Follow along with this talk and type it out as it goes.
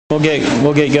We'll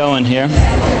get going here.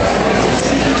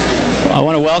 I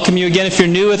want to welcome you again. If you're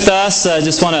new with us, I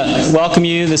just want to welcome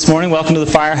you this morning. Welcome to the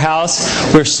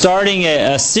Firehouse. We're starting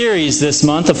a series this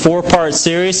month, a 4-part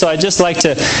series. So I'd just like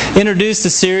to introduce the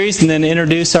series and then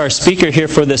introduce our speaker here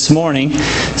for this morning.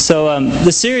 So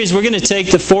the series, we're going to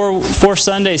take the four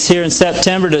Sundays here in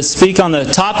September to speak on the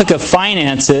topic of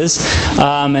finances.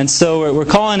 And so we're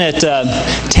calling it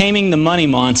Taming the Money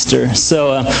Monster.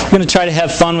 So we're going to try to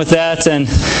have fun with that. And,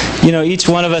 you know, each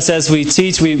one of us as we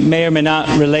teach, we may or may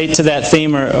not relate to that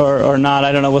theme or not.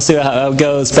 I don't know. We'll see how it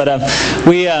goes. But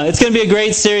it's going to be a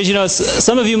great series. You know,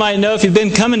 some of you might know if you've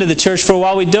been coming to the church for a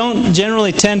while, we don't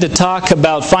generally tend to talk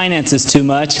about finances too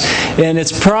much. And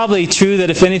it's probably true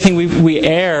that if anything, we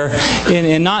err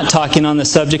in not talking on the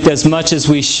subject as much as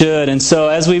we should. And so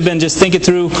as we've been just thinking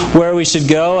through where we should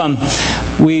go,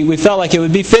 we felt like it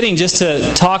would be fitting just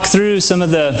to talk through some of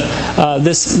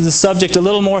the subject a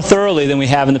little more thoroughly than we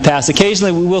have in the past.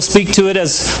 Occasionally we will speak to it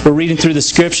as we're reading through the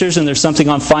scriptures and there's something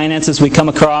on finances we come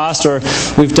across, or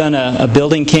we've done a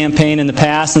building campaign in the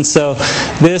past. And so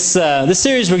this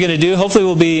series we're going to do hopefully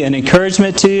will be an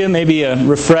encouragement to you, maybe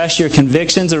refresh your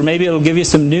convictions, or maybe it'll give you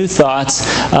some new thoughts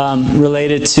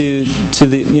related to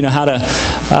the, you know, how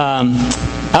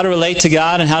to relate to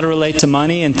God and how to relate to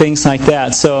money and things like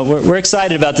that. So we're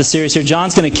excited about the series here.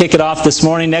 John's going to kick it off this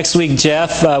morning. Next week,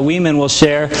 Jeff Weeman will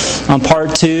share on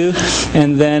part 2,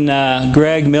 and then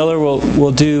Greg Miller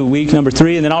will do week number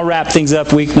 3, and then I'll wrap things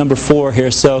up week number 4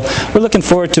 here. So we're looking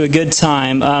forward to a good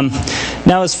time.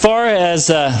 Now, as far as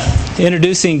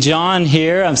introducing John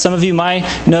here, some of you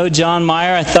might know John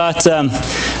Meyer. I thought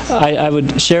I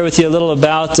would share with you a little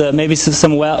about maybe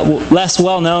some less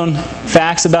well-known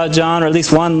facts about John, or at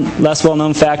least one less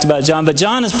well-known fact about John. But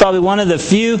John is probably one of the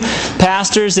few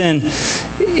pastors in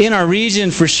our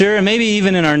region for sure, and maybe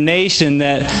even in our nation,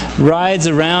 that rides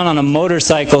around on a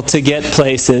motorcycle to get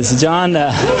places. John,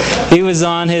 he was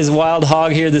on his wild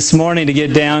hog here this morning to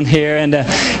get down here, and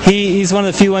he's one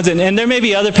of the few ones. And there may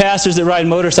be other pastors that ride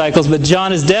motorcycles, but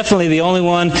John is definitely the only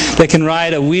one that can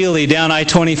ride a wheelie down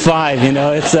I-25. You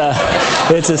know, it's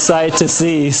a sight to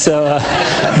see. So,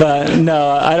 but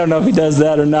no, I don't know if he does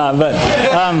that or not.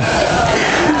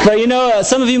 But you know,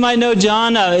 some of you might know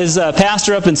John is a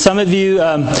pastor up in Summit View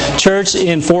Church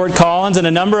in Fort Collins, and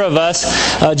a number of us,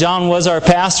 John was our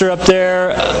pastor up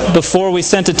there before we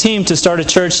sent a team to start a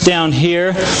church down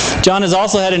here. John has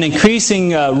also had an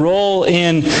increasing role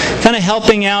in kind of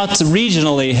helping out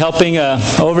regionally, helping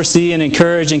oversee and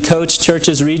encourage and coach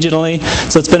churches regionally.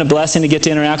 So it's been a blessing to get to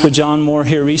interact with John more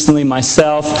here recently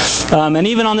myself. And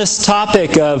even on this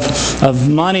topic of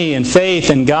money and faith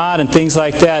and God and things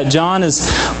like that, John is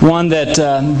one that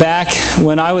back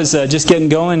when I was just getting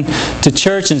going to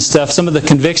church and stuff, some of the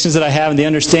convictions that I have and the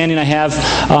understanding I have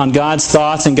on God's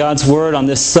thoughts and God's Word on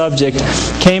this subject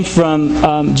came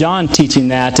from John teaching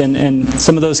that, and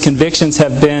some of those convictions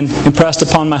have been impressed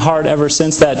upon my heart ever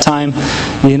since that time,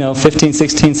 you know, 15,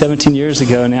 16, 17 years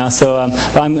ago now. So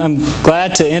I'm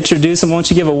glad to introduce him. Won't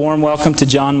you give a warm welcome to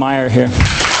John Meyer here.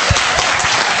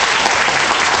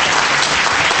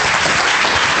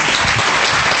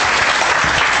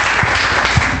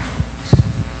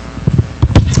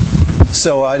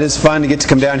 So it is fun to get to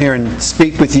come down here and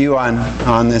speak with you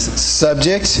on this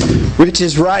subject. Rich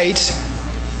is right.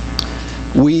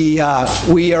 We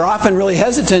are often really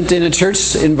hesitant in a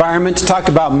church environment to talk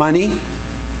about money.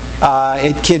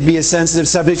 It could be a sensitive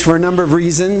subject for a number of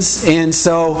reasons. And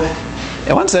so,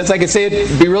 in one sense, I could say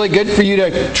it'd be really good for you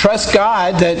to trust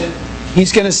God that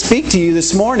He's going to speak to you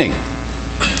this morning.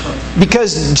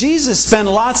 Because Jesus spent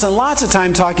lots and lots of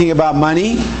time talking about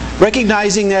money,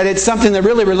 recognizing that it's something that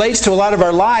really relates to a lot of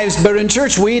our lives, but in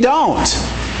church we don't.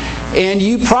 And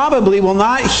you probably will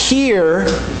not hear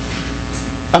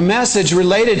a message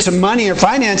related to money or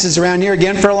finances around here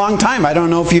again for a long time. I don't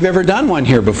know if you've ever done one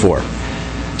here before.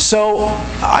 So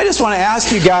I just want to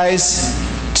ask you guys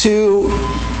to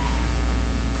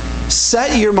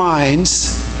set your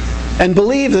minds and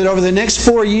believe that over the next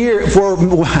 4 weeks,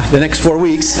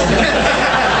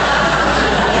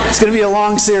 it's going to be a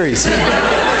long series.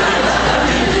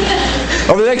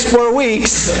 Over the next 4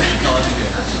 weeks,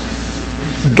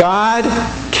 God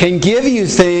can give you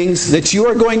things that you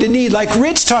are going to need. Like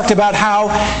Rich talked about how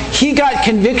he got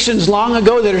convictions long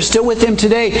ago that are still with him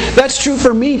today. That's true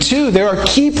for me too. There are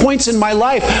key points in my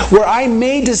life where I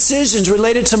made decisions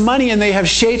related to money, and they have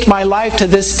shaped my life to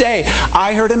this day.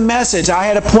 I heard a message. I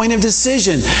had a point of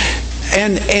decision.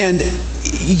 And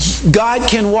God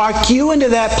can walk you into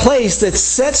that place that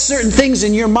sets certain things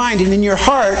in your mind and in your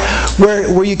heart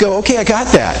where you go, okay, I got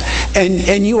that.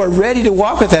 And you are ready to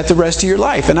walk with that the rest of your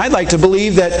life. And I'd like to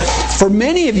believe that for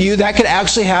many of you, that could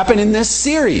actually happen in this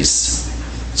series.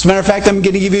 As a matter of fact, I'm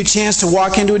going to give you a chance to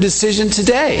walk into a decision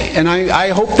today. And I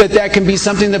hope that that can be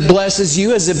something that blesses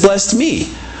you as it blessed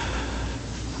me.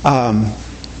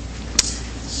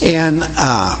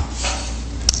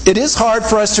 It is hard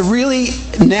for us to really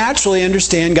naturally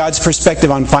understand God's perspective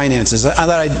on finances. I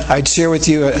thought I'd share with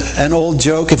you an old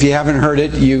joke. If you haven't heard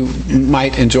it, you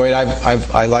might enjoy it.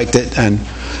 I liked it and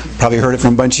probably heard it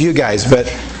from a bunch of you guys. But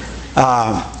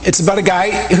it's about a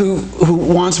guy who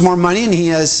wants more money, and he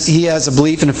has a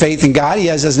belief and a faith in God. He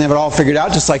doesn't have it all figured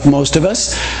out, just like most of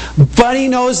us. But he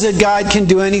knows that God can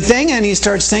do anything, and he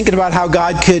starts thinking about how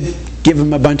God could give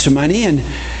him a bunch of money, and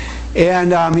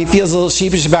he feels a little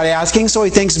sheepish about asking, so he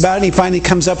thinks about it, and he finally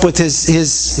comes up with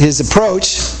his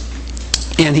approach,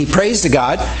 and he prays to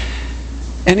God,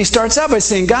 and he starts out by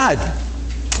saying, God,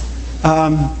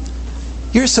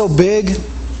 you're so big,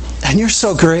 and you're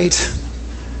so great.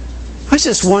 I was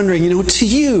just wondering, to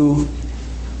you,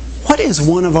 what is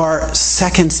one of our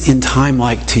seconds in time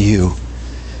like to you?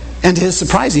 And to his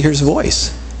surprise, he hears a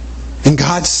voice, and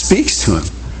God speaks to him.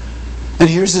 And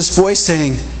he hears this voice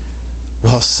saying,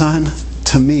 well, son,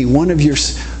 to me,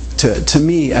 to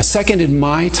me, a second in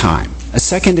my time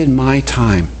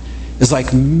is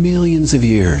like millions of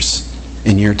years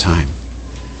in your time.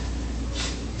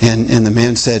 And the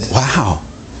man said, wow,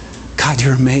 God,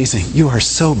 you're amazing. You are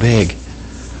so big.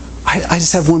 I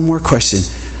just have one more question.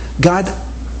 God,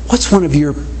 what's one of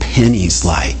your pennies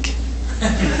like?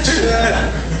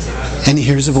 And he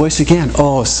hears a voice again.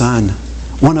 Oh, son,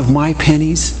 one of my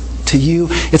pennies? To you,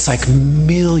 it's like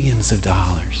millions of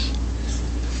dollars.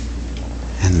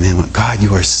 And the man went, God,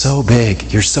 you are so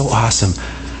big. You're so awesome.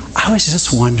 I was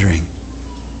just wondering,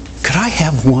 could I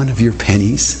have one of your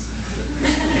pennies?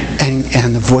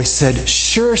 And the voice said,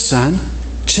 sure, son.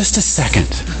 Just a second.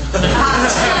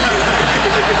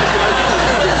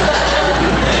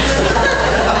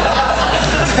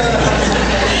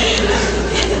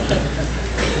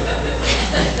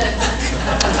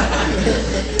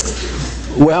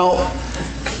 Well,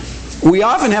 we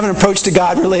often have an approach to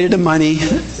God related to money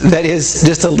that is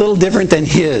just a little different than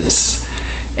His.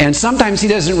 And sometimes He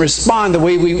doesn't respond the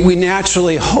way we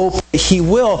naturally hope He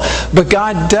will. But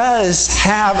God does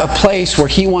have a place where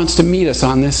He wants to meet us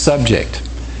on this subject.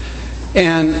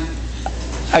 And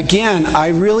again, I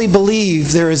really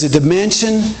believe there is a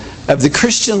dimension of the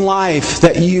Christian life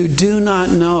that you do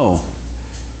not know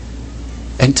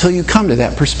until you come to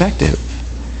that perspective.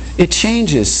 It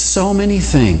changes so many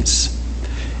things.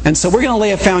 And so we're going to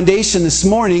lay a foundation this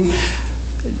morning.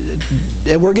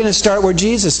 We're going to start where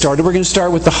Jesus started. We're going to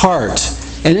start with the heart.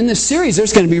 And in this series,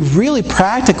 there's going to be really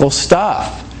practical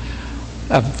stuff.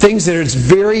 Things that is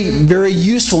very, very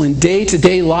useful in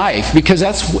day-to-day life. Because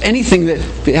that's anything that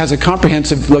has a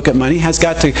comprehensive look at money has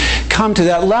got to come to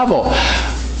that level.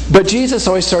 But Jesus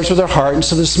always starts with our heart. And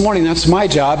so this morning, that's my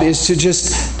job, is to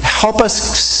just help us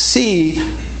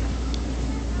see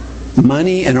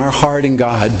money and our heart in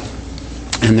God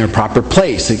in their proper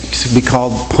place. It should be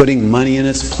called putting money in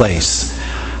its place.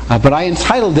 But I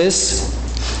entitled this,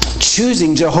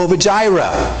 Choosing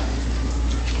Jehovah-jireh.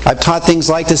 I've taught things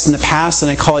like this in the past, and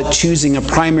I call it choosing a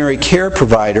primary care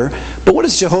provider. But what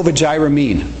does Jehovah-jireh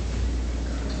mean?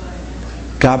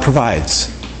 God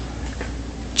provides.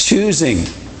 Choosing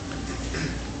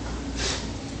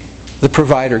the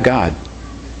provider, God.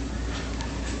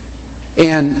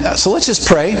 And so let's just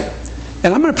pray.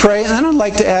 And I'm going to pray, and then I'd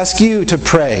like to ask you to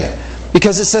pray.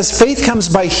 Because it says faith comes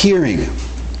by hearing.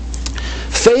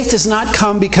 Faith does not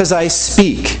come because I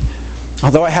speak.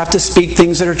 Although I have to speak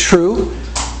things that are true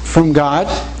from God.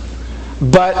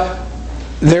 But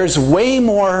there's way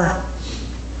more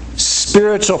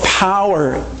spiritual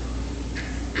power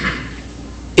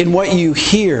in what you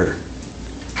hear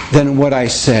than what I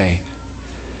say.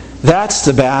 That's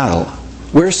the battle.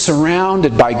 We're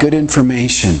surrounded by good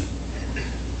information.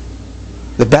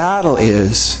 The battle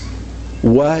is,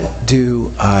 what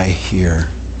do I hear?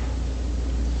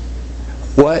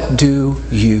 What do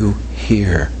you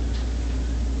hear?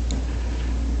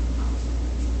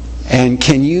 And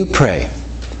can you pray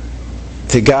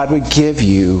that God would give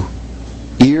you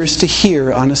ears to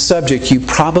hear on a subject you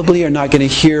probably are not going to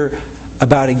hear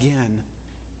about again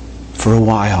for a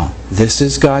while? This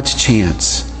is God's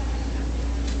chance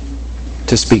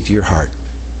to speak to your heart.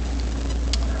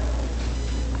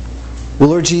 Well,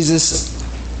 Lord Jesus,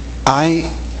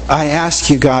 I ask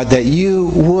you, God, that you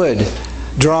would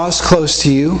draw us close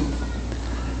to you.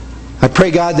 I pray,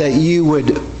 God, that you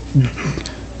would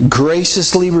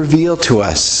graciously reveal to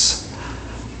us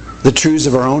the truths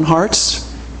of our own hearts,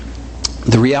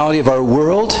 the reality of our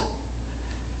world,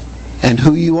 and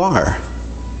who you are.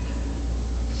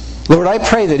 Lord, I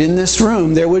pray that in this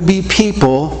room there would be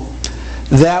people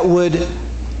that would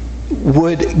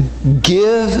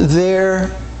give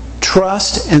their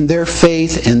trust and their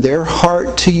faith and their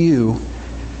heart to you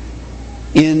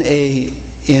in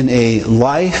a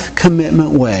life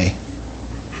commitment way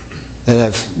that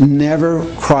have never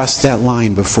crossed that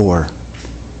line before.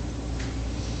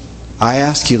 I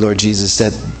ask you, Lord Jesus,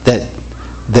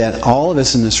 that all of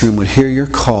us in this room would hear your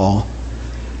call,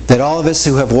 that all of us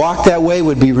who have walked that way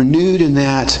would be renewed in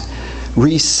that,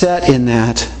 reset in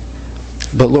that,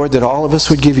 but Lord, that all of us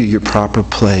would give you your proper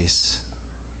place.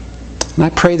 And I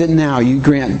pray that now you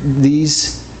grant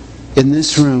these in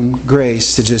this room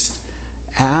grace to just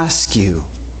ask you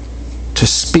to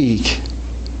speak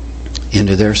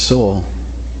into their soul.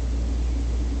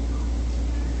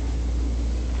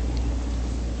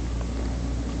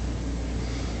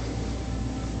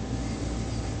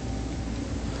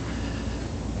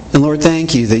 And Lord,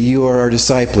 thank you that you are our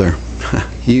discipler.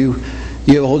 You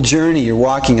have a whole journey you're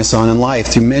walking us on in life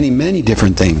through many, many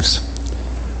different things.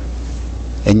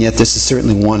 And yet this is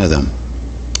certainly one of them.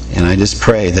 And I just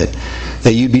pray that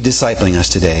you'd be discipling us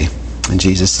today. In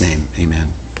Jesus' name,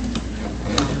 amen.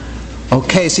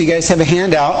 Okay, so you guys have a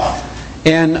handout.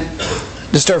 And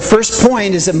just our first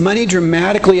point is that money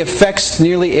dramatically affects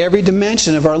nearly every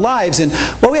dimension of our lives. And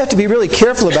what we have to be really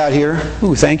careful about here...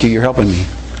 Ooh, thank you, you're helping me.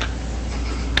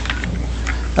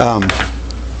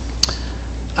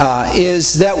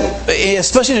 Is that,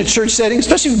 especially in a church setting,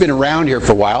 especially if you've been around here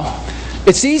for a while,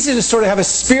 it's easy to sort of have a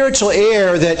spiritual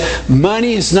air that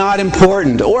money is not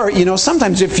important. Or,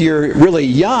 sometimes if you're really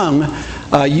young,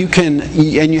 and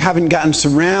you haven't gotten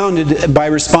surrounded by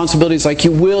responsibilities like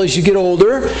you will as you get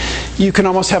older, you can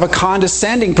almost have a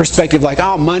condescending perspective like,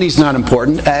 oh, money's not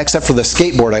important, except for the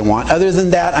skateboard I want. Other than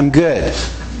that, I'm good.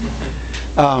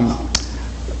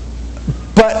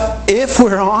 But if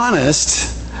we're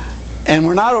honest, and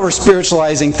we're not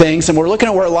over-spiritualizing things, and we're looking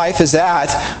at where life is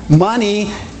at,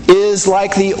 money is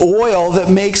like the oil that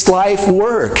makes life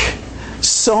work.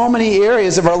 So many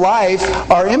areas of our life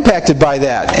are impacted by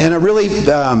that. And a really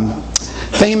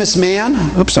famous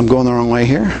man, oops, I'm going the wrong way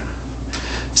here,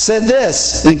 said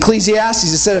this in Ecclesiastes.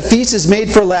 He said, a feast is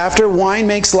made for laughter, wine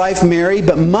makes life merry,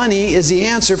 but money is the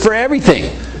answer for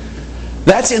everything.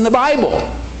 That's in the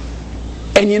Bible.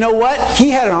 And you know what? He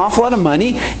had an awful lot of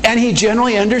money, and he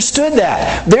generally understood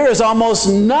that. There is almost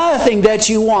nothing that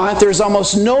you want, there's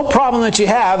almost no problem that you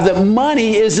have, that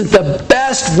money isn't the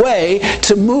best way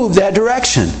to move that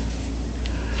direction.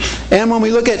 And when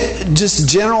we look at just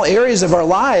general areas of our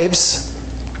lives,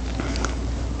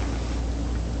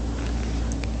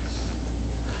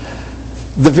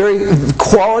 the very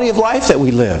quality of life that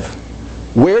we live.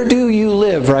 Where do you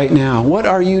live right now? What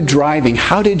are you driving?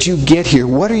 How did you get here?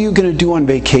 What are you going to do on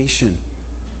vacation?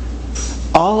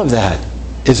 All of that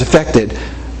is affected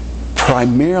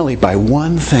primarily by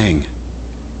one thing: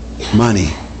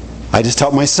 money. I just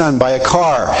helped my son buy a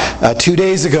car 2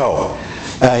 days ago.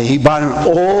 He bought an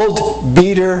old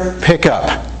beater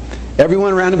pickup.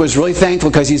 Everyone around him was really thankful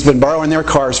because he's been borrowing their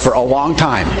cars for a long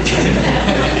time.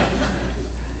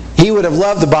 He would have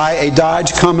loved to buy a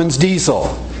Dodge Cummins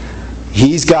diesel.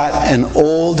 He's got an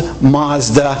old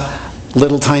Mazda,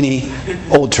 little tiny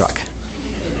old truck.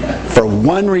 For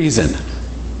one reason: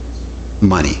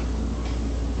 money.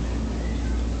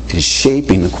 It is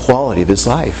shaping the quality of his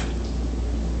life.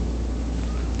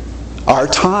 Our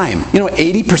time.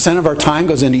 80% of our time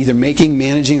goes into either making,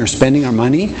 managing, or spending our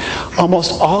money.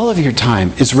 Almost all of your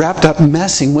time is wrapped up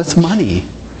messing with money.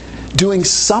 Doing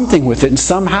something with it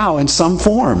somehow, in some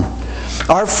form.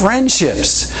 Our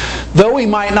friendships, though we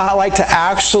might not like to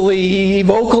actually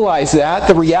vocalize that,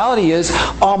 the reality is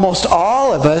almost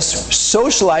all of us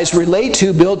socialize, relate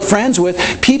to, build friends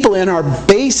with people in our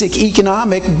basic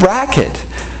economic bracket.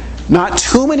 Not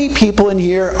too many people in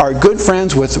here are good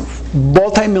friends with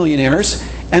multimillionaires,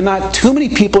 and not too many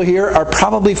people here are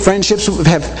probably have friendships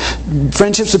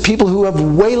with people who have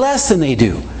way less than they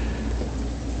do.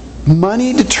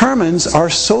 Money determines our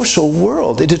social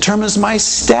world. It determines my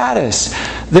status.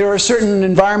 There are certain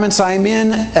environments I'm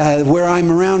in where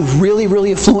I'm around really,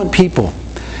 really affluent people.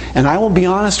 And I will be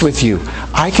honest with you,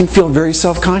 I can feel very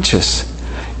self-conscious.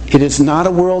 It is not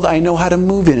a world I know how to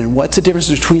move in. And what's the difference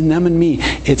between them and me?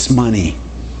 It's money.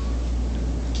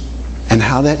 And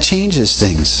how that changes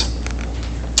things.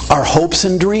 Our hopes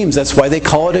and dreams, that's why they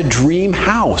call it a dream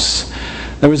house.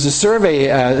 There was a survey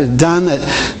done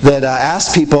that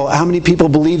asked people how many people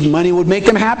believed money would make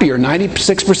them happier.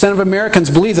 96% of Americans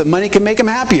believe that money can make them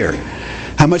happier.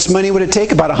 How much money would it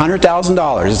take? About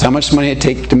 $100,000 is how much money it'd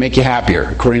take to make you happier,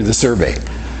 according to the survey.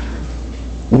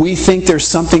 We think there's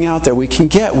something out there we can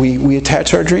get. We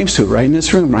attach our dreams to it right in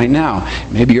this room, right now.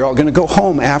 Maybe you're all going to go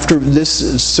home after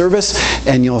this service,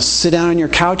 and you'll sit down on your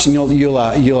couch, and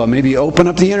you'll maybe open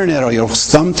up the internet, or you'll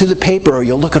thumb through the paper, or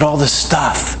you'll look at all the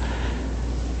stuff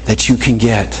that you can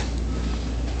get.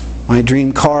 My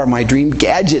dream car, my dream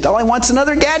gadget. All I want's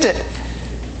another gadget.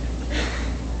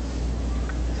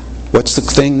 What's the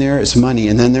thing there? It's money.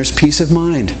 And then there's peace of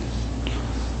mind.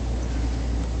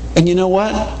 And you know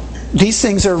what? These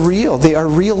things are real. They are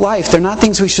real life. They're not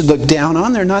things we should look down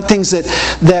on. They're not things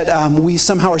that we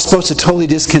somehow are supposed to totally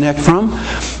disconnect from.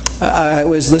 I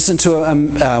was listening to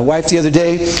a wife the other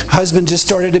day. Husband just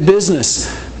started a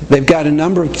business. They've got a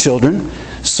number of children.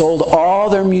 Sold all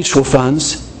their mutual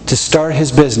funds to start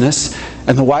his business.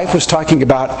 And the wife was talking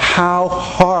about how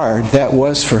hard that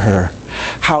was for her.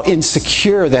 How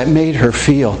insecure that made her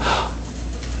feel.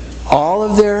 All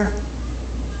of their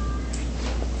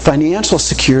financial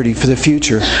security for the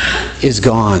future is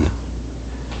gone.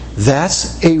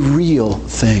 That's a real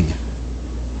thing.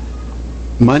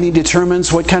 Money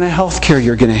determines what kind of health care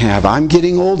you're going to have. I'm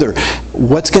getting older.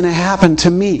 What's going to happen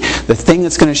to me? The thing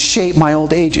that's going to shape my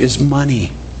old age is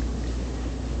money.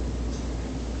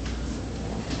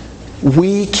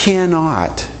 We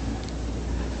cannot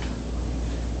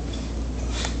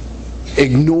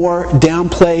ignore,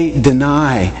 downplay,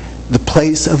 deny the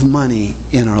place of money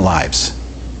in our lives.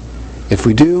 If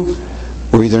we do,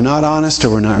 we're either not honest or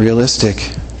we're not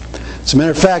realistic. As a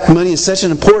matter of fact, money is such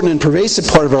an important and pervasive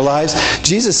part of our lives.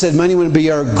 Jesus said money would be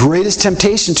our greatest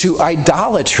temptation to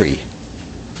idolatry.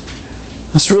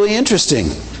 That's really interesting.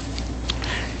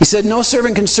 He said, no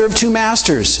servant can serve two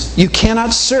masters. You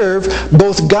cannot serve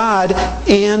both God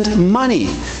and money.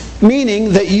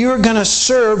 Meaning that you're going to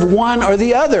serve one or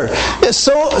the other. It's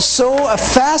so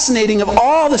fascinating. Of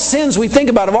all the sins we think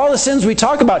about, of all the sins we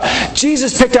talk about,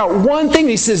 Jesus picked out one thing.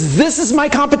 He says, this is my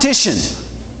competition.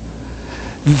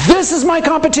 This is my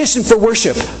competition for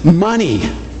worship. Money.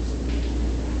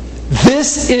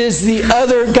 This is the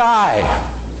other guy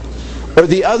or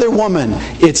the other woman.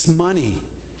 It's money.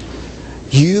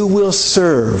 You will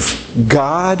serve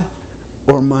God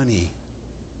or money.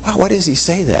 Wow, why does he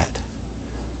say that?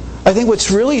 I think what's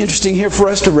really interesting here for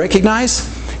us to recognize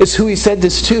is who he said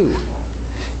this to.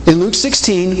 In Luke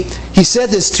 16, he said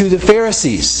this to the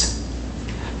Pharisees.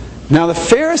 Now the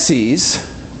Pharisees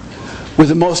were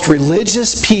the most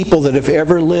religious people that have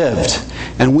ever lived.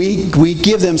 And we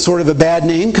give them sort of a bad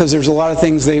name because there's a lot of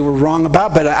things they were wrong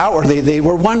about, but outwardly they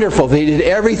were wonderful. They did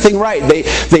everything right.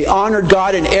 They honored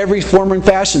God in every form and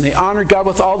fashion. They honored God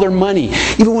with all their money.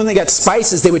 Even when they got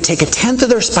spices, they would take 1/10 of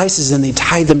their spices and they'd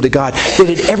tithe them to God. They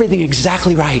did everything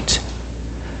exactly right.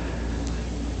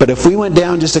 But if we went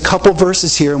down just a couple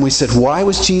verses here and we said, why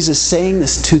was Jesus saying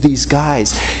this to these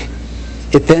guys?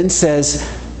 It then says,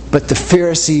 but the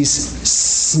Pharisees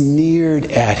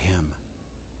sneered at him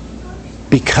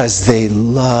because they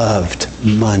loved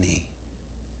money.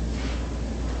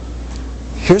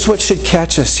 Here's what should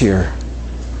catch us here.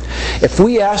 If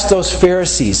we asked those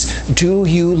Pharisees, do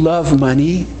you love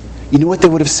money? You know what they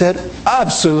would have said?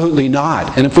 Absolutely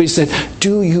not. And if we said,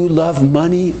 do you love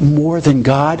money more than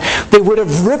God? They would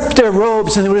have ripped their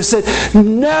robes and they would have said,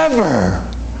 never.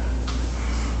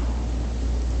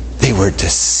 They were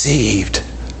deceived.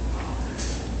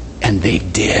 And they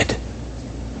did.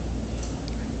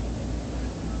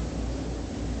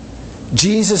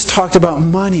 Jesus talked about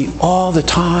money all the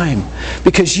time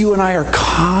because you and I are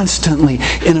constantly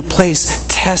in a place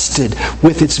tested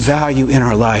with its value in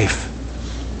our life.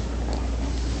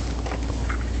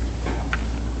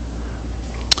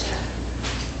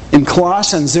 In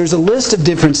Colossians, there's a list of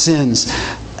different sins.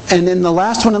 And then the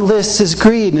last one it lists is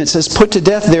greed. And it says, put to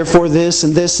death, therefore, this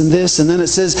and this and this. And then it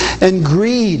says, and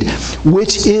greed,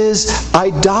 which is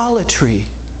idolatry.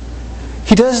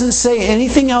 He doesn't say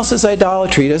anything else is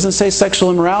idolatry. He doesn't say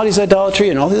sexual immorality is idolatry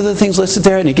and all the other things listed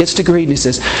there. And he gets to greed and he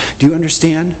says, do you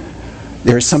understand?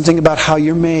 There is something about how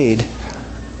you're made.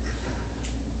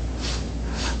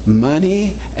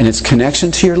 Money and its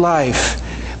connection to your life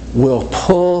will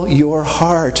pull your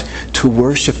heart to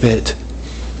worship it.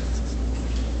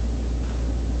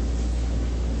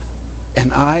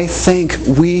 And I think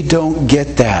we don't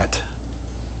get that.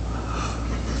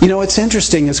 You know, it's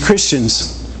interesting as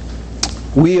Christians,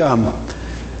 we in our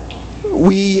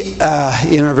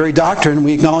very doctrine,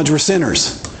 we acknowledge we're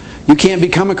sinners. You can't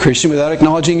become a Christian without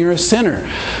acknowledging you're a sinner.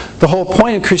 The whole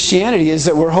point of Christianity is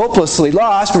that we're hopelessly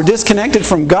lost. We're disconnected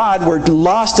from God. We're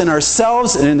lost in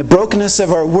ourselves and in the brokenness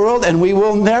of our world, and we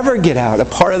will never get out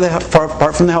apart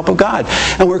from the help of God.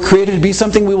 And we're created to be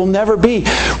something we will never be.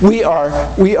 We are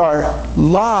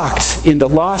locked into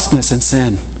lostness and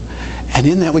sin. And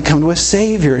in that we come to a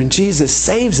Savior, and Jesus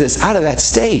saves us out of that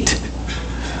state.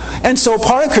 And so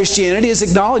part of Christianity is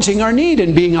acknowledging our need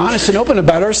and being honest and open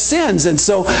about our sins. And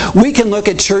so we can look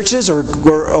at churches or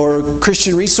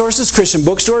Christian resources, Christian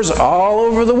bookstores all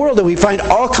over the world, and we find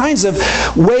all kinds of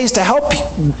ways to help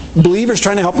believers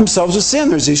trying to help themselves with sin.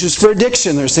 There's issues for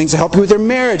addiction. There's things to help you with your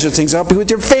marriage. There's things to help you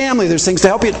with your family. There's things to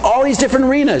help you in all these different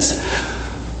arenas.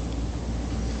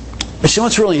 But you know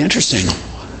what's really interesting?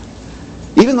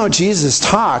 Even though Jesus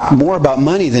talked more about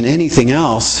money than anything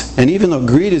else, and even though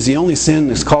greed is the only sin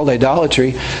that's called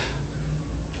idolatry,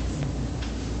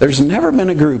 there's never been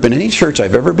a group in any church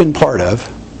I've ever been part of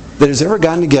that has ever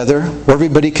gotten together where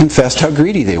everybody confessed how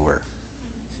greedy they were.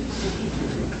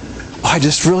 I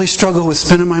just really struggle with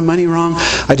spending my money wrong.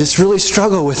 I just really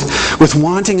struggle with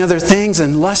wanting other things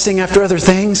and lusting after other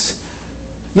things.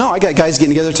 No, I got guys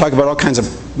getting together to talk about all kinds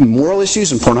of moral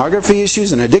issues and pornography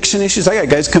issues and addiction issues. I got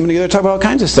guys coming together to talk about all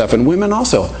kinds of stuff, and women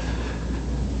also.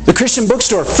 The Christian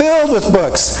bookstore, filled with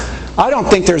books. I don't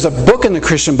think there's a book in the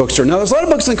Christian bookstore. Now, there's a lot of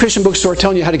books in the Christian bookstore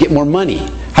telling you how to get more money,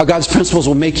 how God's principles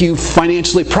will make you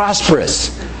financially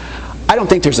prosperous. I don't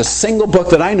think there's a single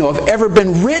book that I know of ever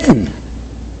been written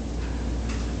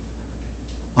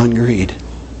on greed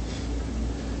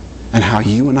and how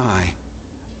you and I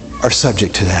are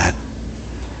subject to that.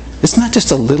 Isn't that just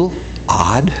a little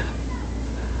odd?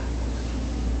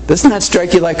 Doesn't that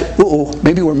strike you like, uh-oh,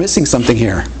 maybe we're missing something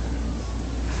here?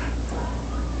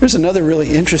 There's another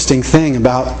really interesting thing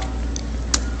about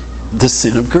the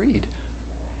sin of greed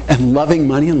and loving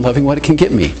money and loving what it can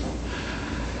get me.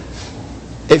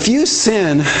 If you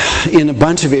sin in a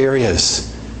bunch of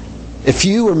areas, if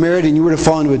you were married and you were to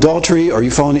fall into adultery, or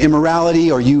you fall into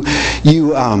immorality, or you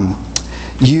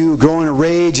grow in a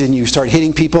rage and you start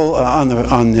hitting people in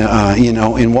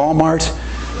Walmart.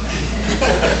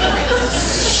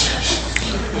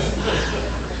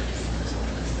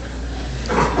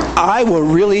 I will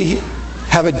really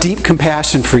have a deep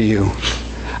compassion for you.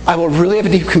 I will really have a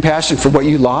deep compassion for what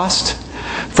you lost,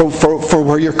 for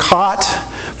where you're caught,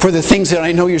 for the things that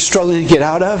I know you're struggling to get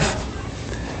out of.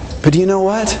 But do you know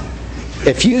what?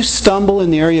 If you stumble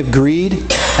in the area of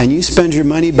greed and you spend your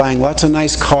money buying lots of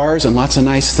nice cars and lots of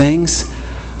nice things,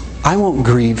 I won't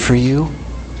grieve for you.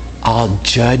 I'll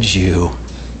judge you.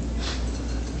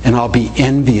 And I'll be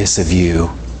envious of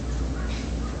you.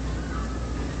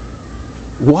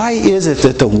 Why is it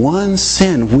that the one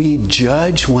sin we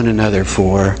judge one another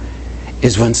for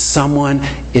is when someone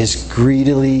is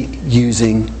greedily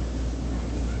using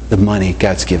the money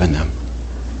God's given them?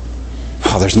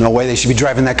 Oh, there's no way they should be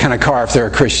driving that kind of car if they're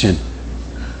a Christian.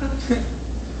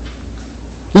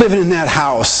 Living in that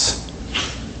house.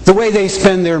 The way they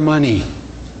spend their money.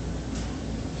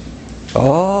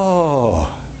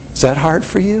 Oh, is that hard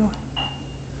for you?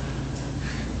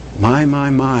 My.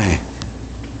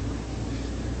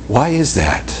 Why is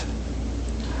that?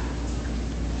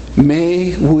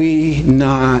 May we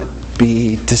not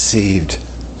be deceived.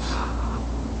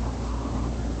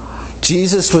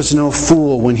 Jesus was no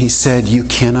fool when he said, you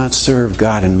cannot serve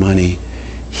God and money.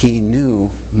 He knew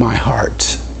my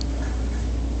heart.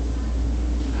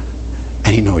 And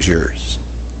he knows yours.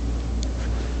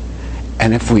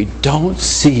 And if we don't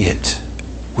see it,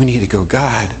 we need to go,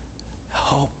 God,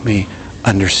 help me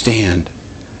understand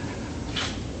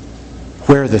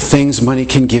where the things money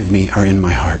can give me are in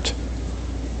my heart.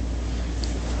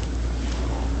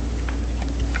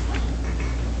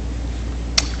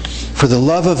 For the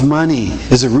love of money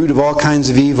is a root of all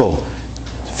kinds of evil.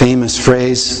 Famous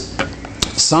phrase.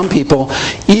 Some people,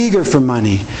 eager for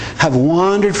money, have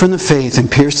wandered from the faith and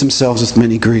pierced themselves with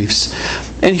many griefs.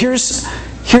 And here's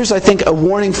I think, a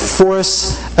warning for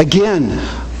us again.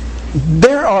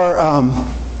 There are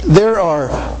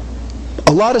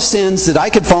a lot of sins that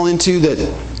I could fall into that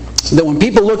when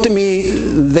people looked at me,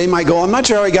 they might go, I'm not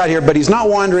sure how he got here, but he's not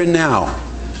wandering now.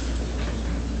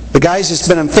 The guy's just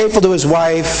been unfaithful to his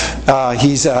wife.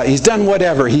 He's done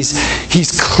whatever. He's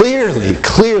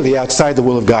clearly outside the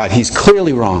will of God. He's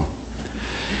clearly wrong.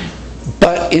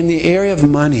 But in the area of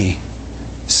money,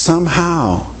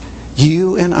 somehow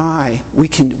you and I, we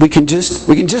can just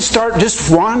start just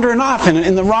wandering off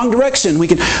in the wrong direction. We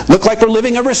can look like we're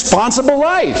living a responsible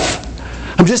life.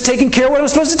 I'm just taking care of what I'm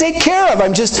supposed to take care of.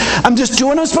 I'm just doing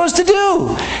what I'm supposed to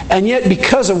do. And yet,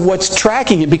 because of what's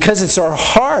tracking it, because it's our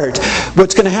heart,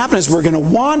 what's going to happen is we're going to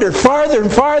wander farther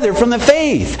and farther from the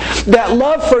faith. That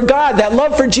love for God, that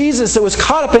love for Jesus that was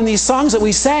caught up in these songs that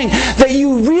we sang, that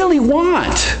you really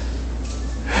want.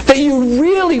 That you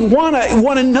really want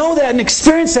to know that and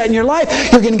experience that in your life,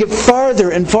 you're going to get farther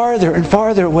and farther and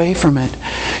farther away from it.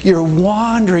 You're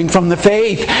wandering from the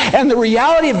faith. And the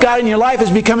reality of God in your life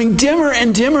is becoming dimmer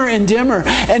and dimmer and dimmer.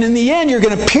 And in the end, you're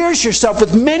going to pierce yourself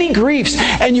with many griefs.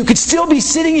 And you could still be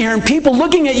sitting here and people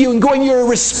looking at you and going, you're a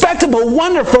respectable,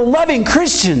 wonderful, loving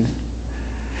Christian.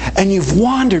 And you've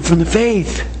wandered from the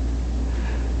faith.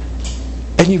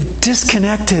 And you've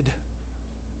disconnected.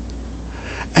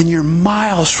 And you're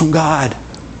miles from God.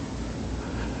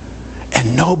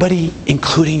 And nobody,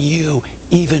 including you,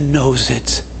 even knows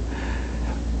it.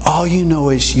 All you know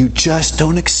is you just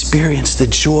don't experience the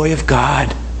joy of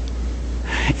God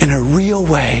in a real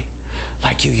way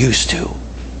like you used to.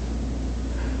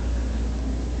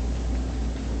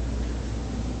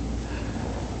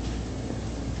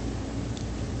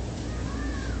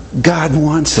 God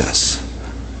wants us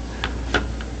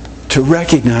to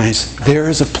recognize there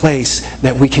is a place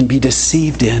that we can be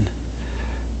deceived in,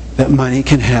 that money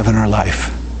can have in our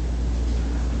life.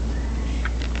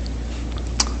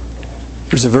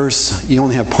 There's a verse, you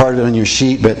only have part of it on your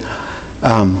sheet, but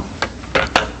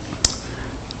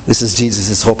this is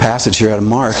Jesus' whole passage here out of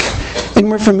Mark. And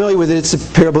we're familiar with it. It's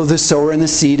the parable of the sower and the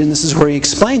seed, and this is where he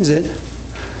explains it.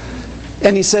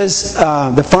 And he says,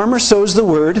 the farmer sows the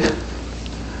word.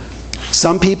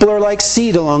 Some people are like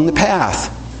seed along the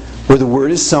path, where the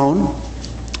word is sown.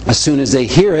 As soon as they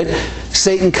hear it,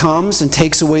 Satan comes and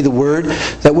takes away the word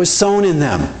that was sown in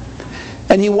them.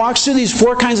 And he walks through these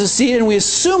four kinds of seed, and we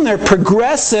assume they're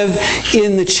progressive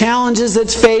in the challenges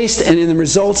that's faced and in the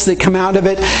results that come out of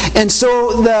it. And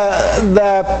so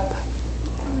the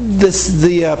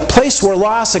place where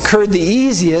loss occurred the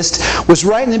easiest was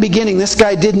right in the beginning. This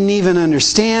guy didn't even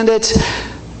understand it.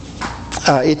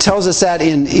 It tells us that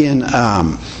in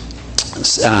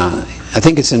I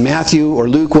think it's in Matthew or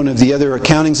Luke, one of the other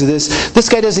accountings of this. This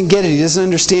guy doesn't get it. He doesn't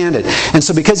understand it. And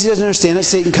so because he doesn't understand it,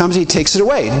 Satan comes, he takes it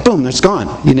away. Boom, it's gone.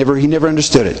 He never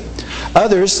understood it.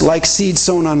 Others, like seed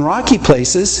sown on rocky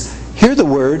places, hear the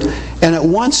word and at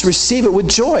once receive it with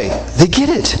joy. They get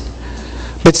it.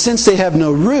 But since they have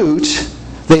no root,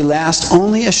 they last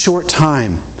only a short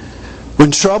time.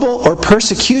 When trouble or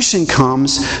persecution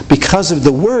comes because of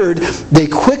the word, they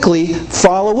quickly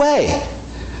fall away.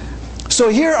 So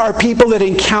here are people that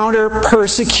encounter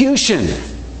persecution.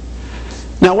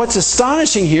 Now what's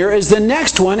astonishing here is the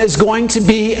next one is going to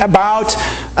be about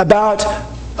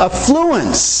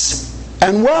affluence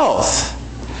and wealth.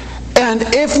 And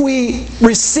if we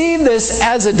receive this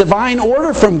as a divine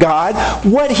order from God,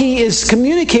 what he is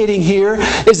communicating here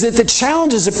is that the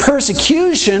challenges of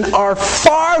persecution are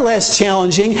far less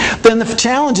challenging than the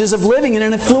challenges of living in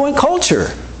an affluent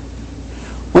culture.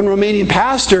 One Romanian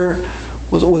pastor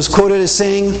was quoted as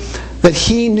saying that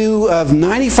he knew of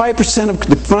 95% of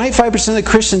the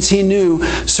Christians he knew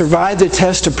survived the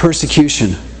test of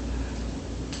persecution.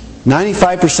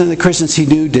 95% of the Christians he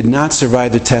knew did not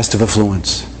survive the test of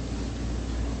affluence.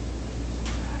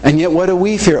 And yet what do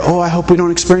we fear? Oh, I hope we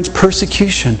don't experience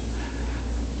persecution.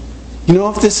 You know,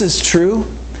 if this is true,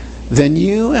 then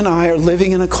you and I are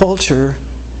living in a culture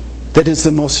that is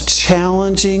the most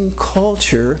challenging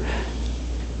culture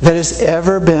that has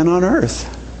ever been on earth.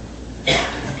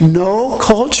 No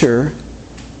culture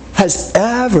has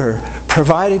ever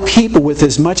provided people with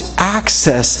as much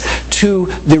access to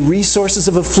the resources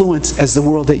of affluence as the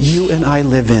world that you and I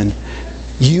live in.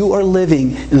 You are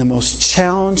living in the most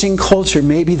challenging culture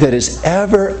maybe that has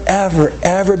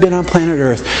ever been on planet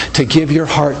Earth to give your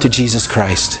heart to Jesus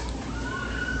Christ.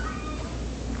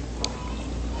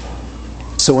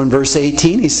 So in verse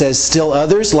 18 he says, still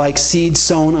others, like seed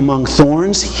sown among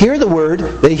thorns, hear the word,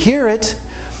 they hear it,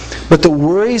 but the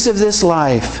worries of this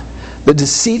life, the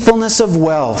deceitfulness of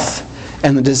wealth,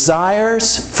 and the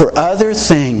desires for other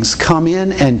things come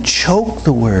in and choke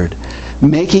the word,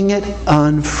 making it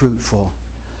unfruitful.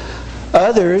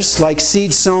 Others, like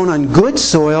seed sown on good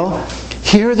soil,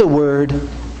 hear the word,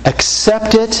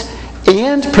 accept it,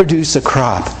 and produce a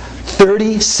crop,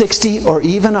 30, 60, or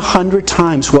even 100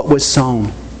 times what was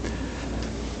sown.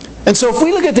 And so if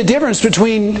we look at the difference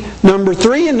between number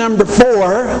 3 and number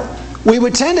 4, we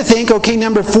would tend to think, okay,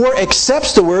 number 4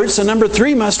 accepts the word, so number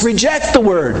 3 must reject the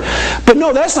word. But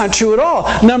no, that's not true at all.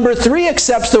 Number 3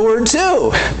 accepts the word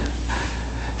too.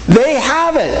 They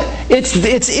have it.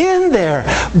 It's in there.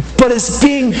 But it's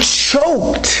being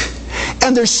choked.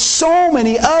 And there's so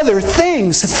many other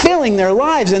things filling their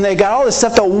lives, and they got all this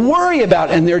stuff to worry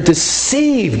about, and they're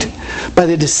deceived by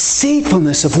the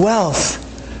deceitfulness of wealth.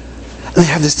 And they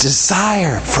have this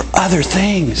desire for other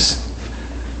things.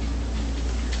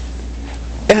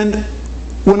 And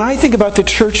when I think about the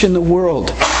church in the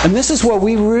world, and this is what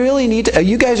we really need to,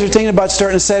 you guys are thinking about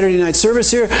starting a Saturday night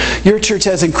service here. Your church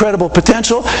has incredible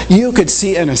potential. You could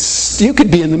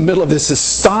be in the middle of this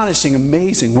astonishing,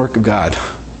 amazing work of God.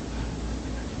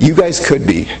 You guys could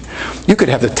be. You could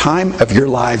have the time of your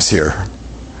lives here.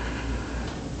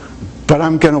 But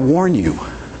I'm going to warn you.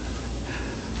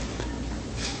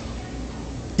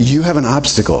 You have an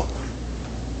obstacle.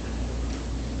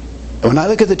 When I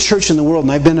look at the church in the world,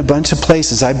 and I've been a bunch of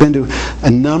places, I've been to a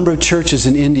number of churches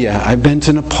in India, I've been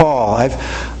to Nepal,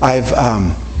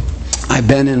 I've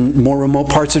been in more remote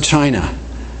parts of China,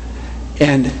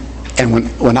 and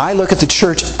when I look at the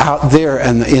church out there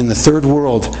and in the third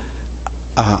world,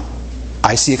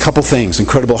 I see a couple things: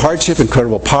 incredible hardship,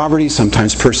 incredible poverty,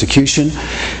 sometimes persecution,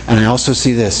 and I also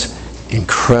see this: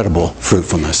 incredible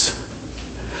fruitfulness.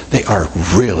 They are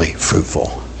really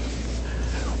fruitful.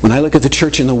 When I look at the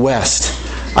church in the West,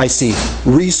 I see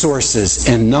resources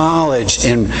and knowledge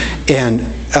and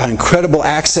incredible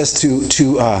access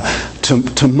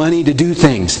to money to do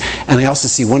things. And I also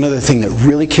see one other thing that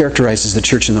really characterizes the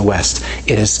church in the West.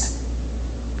 It has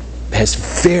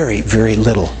very, very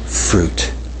little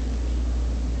fruit.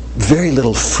 Very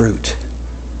little fruit.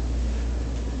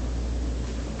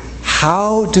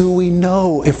 How do we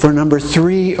know if we're number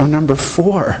 3 or number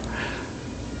 4?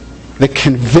 The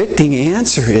convicting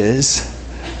answer is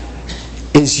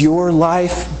your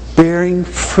life bearing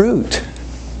fruit?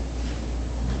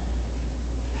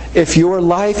 If your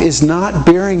life is not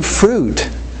bearing fruit,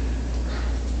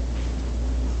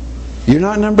 you're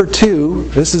not number 2.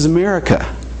 This is America.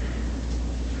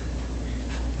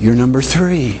 You're number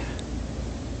 3.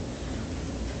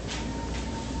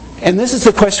 And this is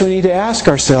the question we need to ask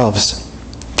ourselves.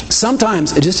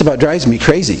 Sometimes it just about drives me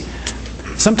crazy.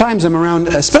 Sometimes I'm around,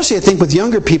 especially I think with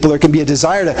younger people, there can be a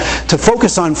desire to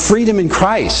focus on freedom in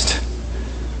Christ.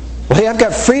 Well, hey, I've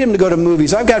got freedom to go to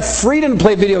movies. I've got freedom to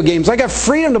play video games. I've got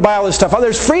freedom to buy all this stuff. Oh,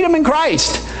 there's freedom in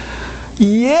Christ.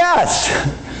 Yes.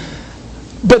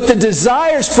 But the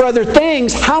desires for other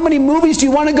things, how many movies do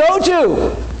you want to go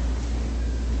to?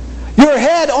 Your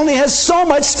head only has so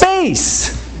much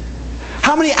space.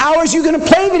 How many hours are you going to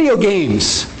play video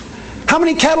games? How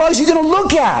many catalogs are you going to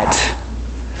look at?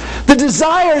 The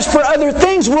desires for other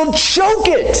things will choke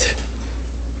it.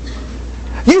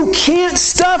 You can't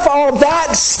stuff all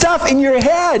that stuff in your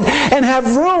head and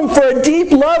have room for a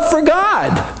deep love for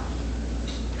God.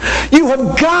 You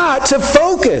have got to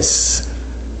focus.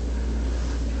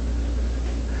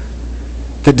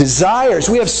 The desires.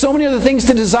 We have so many other things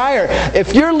to desire.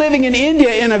 If you're living in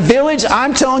India in a village,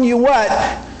 I'm telling you what,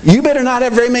 you better not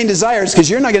have very many desires, because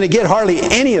you're not going to get hardly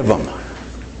any of them.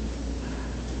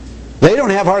 They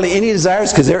don't have hardly any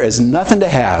desires because there is nothing to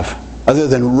have other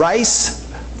than rice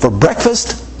for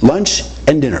breakfast, lunch,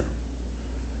 and dinner.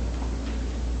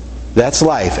 That's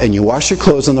life. And you wash your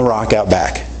clothes on the rock out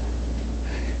back.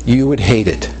 You would hate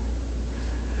it.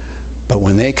 But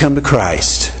when they come to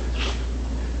Christ,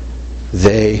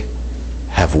 they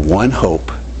have one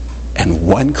hope and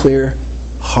one clear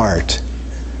heart.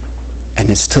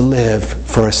 And it's to live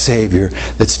for a Savior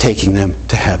that's taking them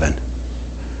to heaven.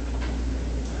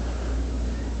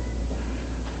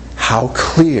 How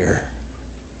clear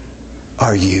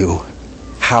are you?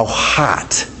 How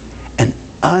hot and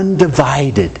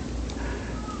undivided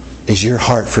is your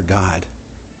heart for God?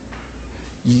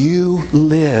 You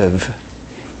live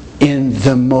in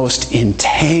the most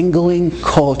entangling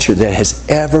culture that has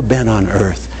ever been on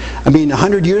earth. I mean,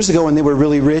 100 years ago when they were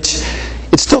really rich,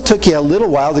 it still took you a little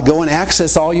while to go and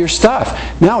access all your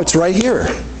stuff. Now it's right here.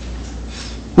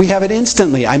 We have it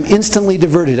instantly. I'm instantly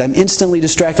diverted. I'm instantly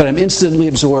distracted. I'm instantly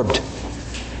absorbed.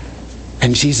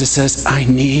 And Jesus says, I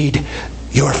need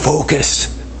your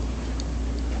focus.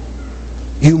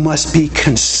 You must be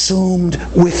consumed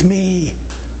with me.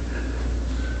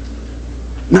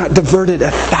 Not diverted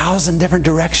 1,000 different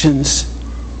directions.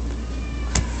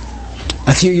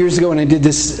 A few years ago when I did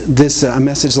a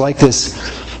message like this,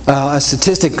 a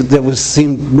statistic that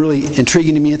seemed really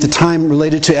intriguing to me at the time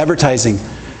related to advertising.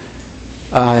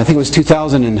 I think it was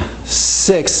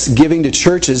 2006, giving to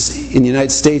churches in the United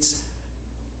States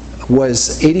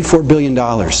was $84 billion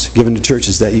given to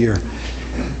churches that year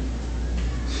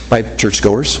by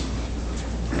churchgoers.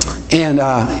 And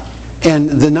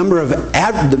the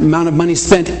amount of money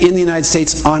spent in the United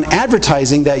States on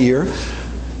advertising that year,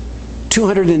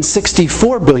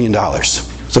 $264 billion.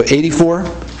 So 84,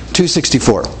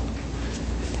 264.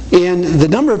 And the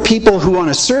number of people who on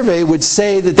a survey would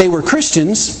say that they were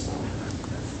Christians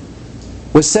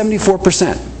was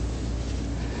 74%.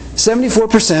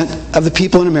 74% of the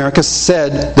people in America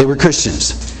said they were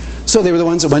Christians. So they were the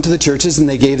ones that went to the churches and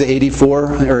they gave the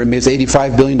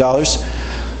 $85 billion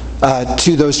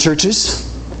to those churches.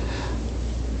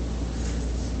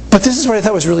 But this is what I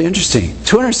thought was really interesting.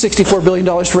 $264 billion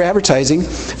for advertising.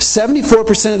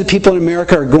 74% of the people in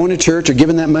America are going to church or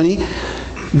giving that money.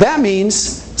 That means,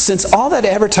 since all that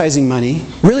advertising money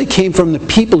really came from the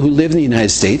people who live in the United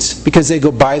States, because they go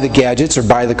buy the gadgets or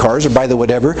buy the cars or buy the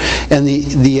whatever, and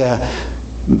the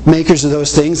makers of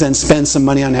those things then spend some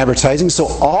money on advertising. So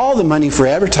all the money for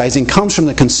advertising comes from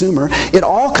the consumer. It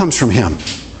all comes from him.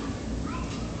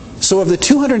 So of the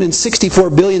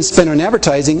 $264 billion spent on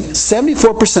advertising,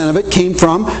 74% of it came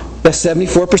from the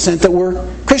 74% that were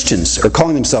Christians, or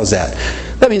calling themselves that.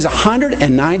 That means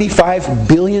 $195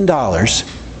 billion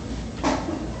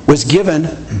was given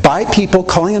by people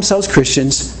calling themselves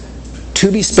Christians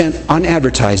to be spent on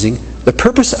advertising, the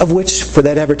purpose of which for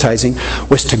that advertising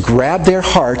was to grab their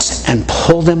hearts and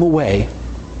pull them away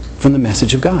from the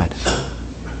message of God.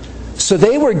 So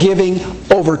they were giving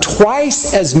over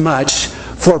twice as much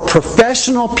for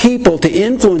professional people to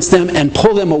influence them and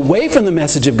pull them away from the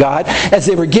message of God as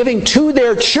they were giving to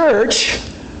their church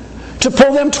to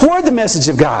pull them toward the message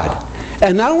of God.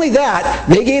 And not only that,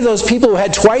 they gave those people who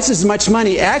had twice as much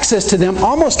money access to them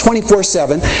almost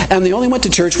 24/7, and they only went to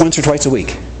church once or twice a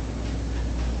week.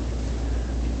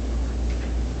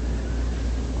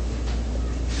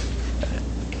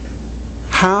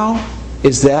 How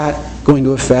is that going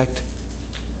to affect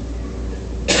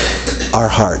our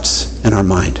hearts and our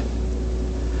mind?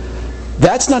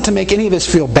 That's not to make any of us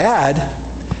feel bad.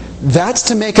 That's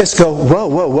to make us go, whoa,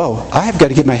 whoa, whoa, I have got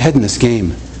to get my head in this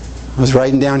game. I was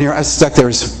riding down here, I was stuck, there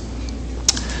was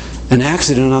an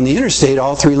accident on the interstate.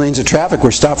 All 3 lanes of traffic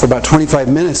were stopped for about 25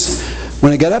 minutes.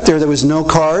 When I got up there was no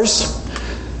cars,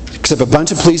 except a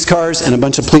bunch of police cars and a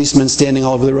bunch of policemen standing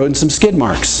all over the road and some skid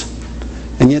marks.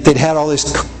 And yet they'd had all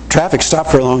this traffic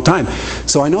stopped for a long time.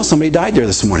 So I know somebody died there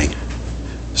this morning.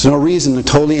 There's no reason a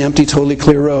totally empty, totally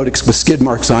clear road with skid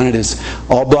marks on it is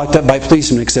all blocked up by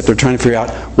policemen, except they're trying to figure out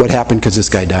what happened because this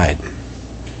guy died.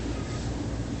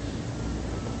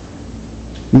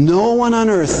 No one on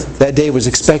earth that day was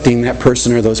expecting that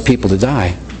person or those people to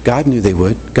die. God knew they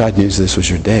would. God knew this was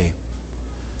your day.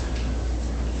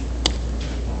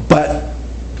 But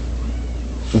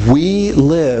we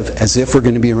live as if we're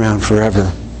going to be around forever.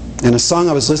 And a song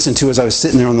I was listening to as I was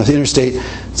sitting there on the interstate,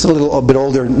 it's a little bit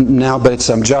older now, but it's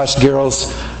Josh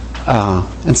Garrell's,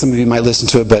 and some of you might listen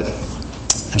to it, but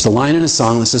there's a line in a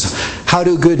song that says, "How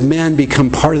do good men become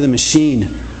part of the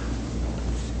machine?"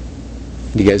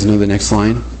 Do you guys know the next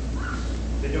line?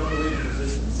 They don't believe in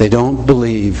resistance. They don't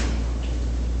believe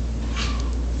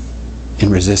in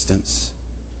resistance.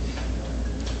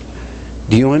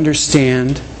 Do you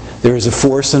understand there is a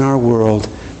force in our world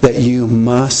that you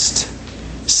must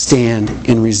stand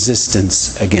in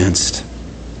resistance against?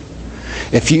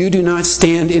 If you do not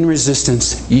stand in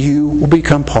resistance, you will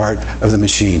become part of the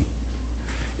machine.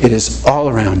 It is all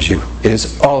around you. It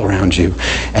is all around you.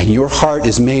 And your heart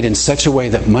is made in such a way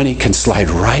that money can slide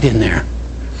right in there.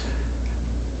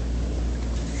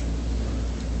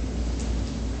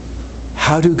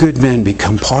 How do good men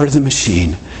become part of the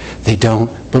machine? They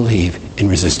don't believe in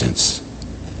resistance.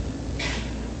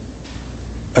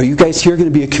 Are you guys here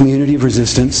going to be a community of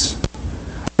resistance?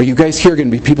 Are you guys here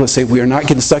going to be people that say, we are not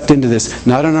getting sucked into this,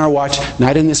 not on our watch,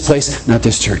 not in this place, not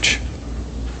this church?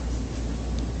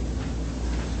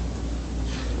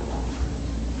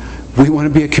 We want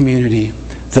to be a community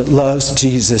that loves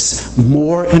Jesus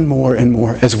more and more and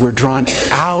more as we're drawn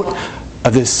out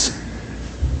of this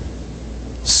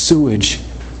sewage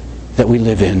that we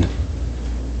live in.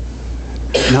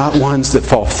 Not ones that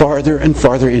fall farther and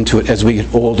farther into it as we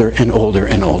get older and older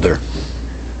and older.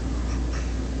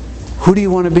 Who do you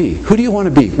want to be? Who do you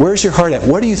want to be? Where's your heart at?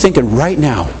 What are you thinking right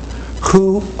now?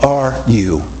 Who are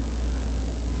you?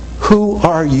 Who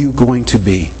are you going to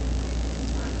be?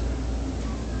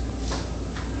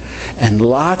 And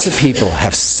lots of people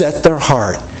have set their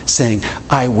heart saying,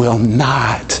 I will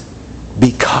not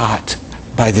be caught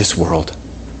by this world.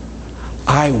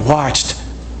 I watched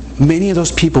many of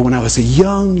those people when I was a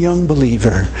young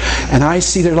believer, and I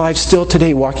see their lives still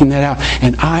today walking that out,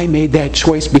 and I made that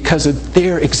choice because of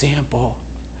their example.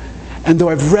 And though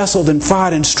I've wrestled and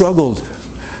fought and struggled,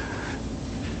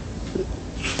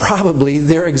 probably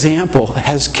their example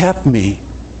has kept me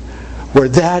where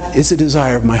that is a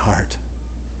desire of my heart.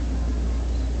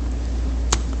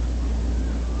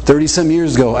 30-some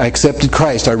years ago, I accepted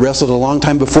Christ. I wrestled a long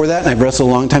time before that, and I've wrestled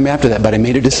a long time after that, but I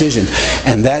made a decision.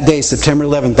 And that day, September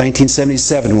 11th,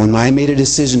 1977, when I made a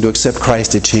decision to accept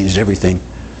Christ, it changed everything.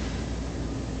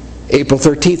 April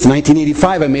 13th,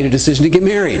 1985, I made a decision to get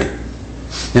married.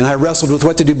 And I wrestled with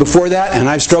what to do before that, and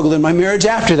I've struggled in my marriage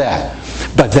after that.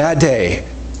 But that day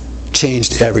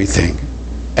changed everything.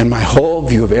 And my whole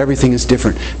view of everything is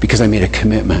different because I made a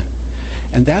commitment.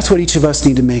 And that's what each of us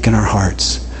need to make in our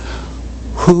hearts.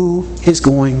 Who is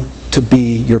going to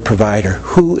be your provider?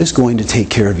 Who is going to take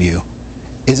care of you?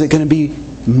 Is it going to be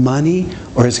money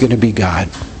or is it going to be God?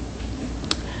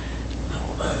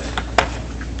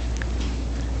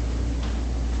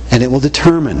 And it will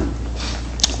determine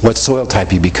what soil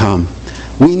type you become.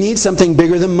 We need something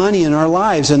bigger than money in our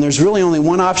lives, and there's really only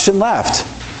one option left.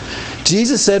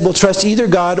 Jesus said we'll trust either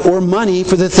God or money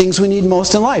for the things we need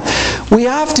most in life. We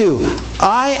have to.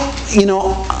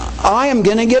 I am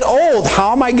going to get old.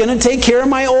 How am I going to take care of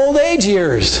my old age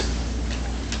years?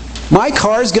 My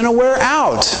car's going to wear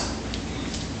out.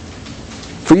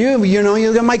 For you,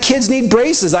 my kids need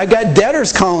braces. I've got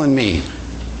debtors calling me.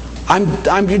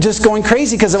 I'm just going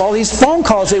crazy because of all these phone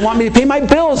calls. They want me to pay my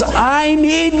bills. I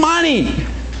need money.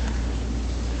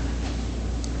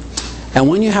 And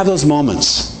when you have those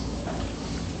moments,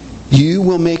 you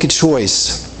will make a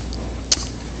choice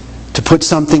to put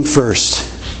something first.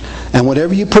 And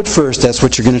whatever you put first, that's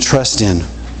what you're going to trust in.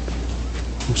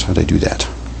 How did I do that?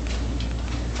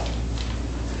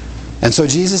 And so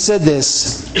Jesus said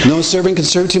this, no servant can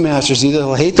serve two masters. Either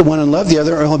he'll hate the one and love the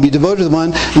other, or he'll be devoted to the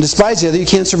one and despise the other. You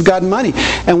can't serve God and money.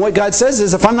 And what God says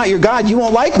is, if I'm not your God, you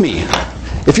won't like me.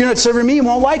 If you're not serving me, you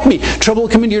won't like me. Trouble will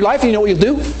come into your life, and you know what you'll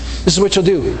do? This is what you'll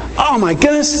do. Oh my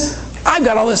goodness, I've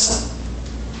got all this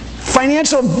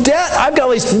financial debt. I've got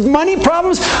all these money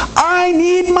problems. I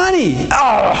need money.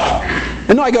 Oh.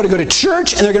 And now I got to go to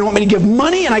church, and they're going to want me to give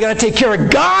money, and I got to take care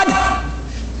of God.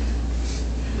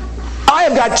 I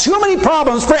have got too many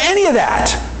problems for any of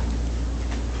that.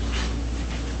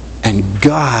 And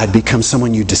God becomes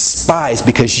someone you despise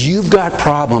because you've got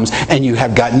problems and you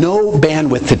have got no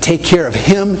bandwidth to take care of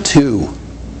Him too.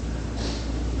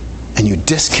 And you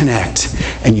disconnect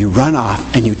and you run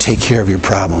off and you take care of your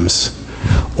problems.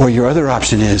 Or your other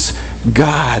option is,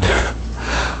 God,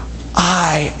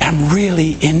 I am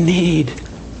really in need.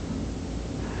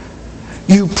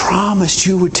 You promised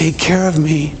you would take care of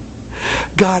me.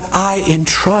 God, I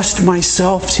entrust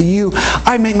myself to you.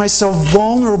 I make myself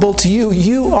vulnerable to you.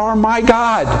 You are my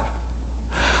God.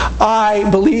 I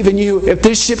believe in you. If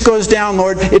this ship goes down,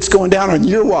 Lord, it's going down on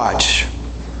your watch.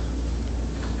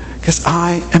 Because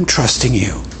I am trusting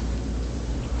you.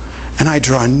 And I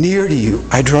draw near to you.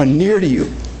 I draw near to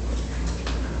you.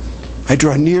 I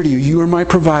draw near to you. You are my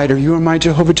provider. You are my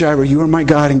Jehovah-jireh. You are my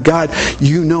God. And God,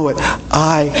 you know it.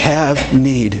 I have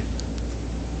need.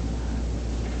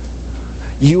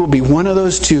 You will be one of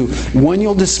those two. One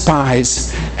you'll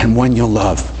despise and one you'll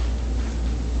love.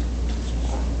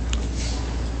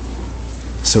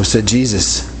 So said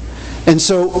Jesus. And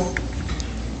so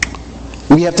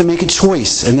we have to make a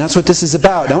choice, and that's what this is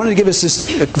about. I want to give us just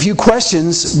a few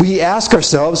questions we ask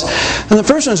ourselves. And the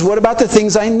first one is, what about the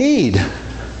things I need?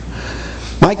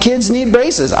 My kids need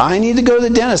braces. I need to go to the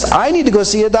dentist. I need to go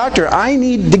see a doctor. I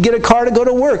need to get a car to go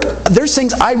to work. There's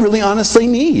things I really honestly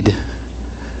need.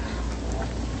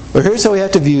 But here's how we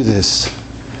have to view this.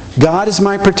 God is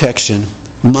my protection.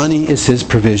 Money is His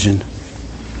provision.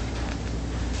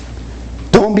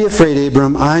 Don't be afraid,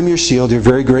 Abram. I'm your shield, your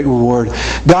very great reward.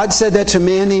 God said that to a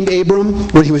man named Abram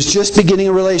when he was just beginning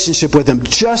a relationship with Him,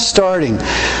 just starting.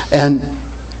 And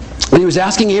when he was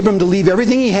asking Abram to leave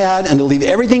everything he had and to leave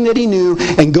everything that he knew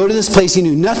and go to this place he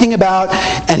knew nothing about,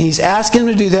 and he's asking him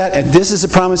to do that, and this is the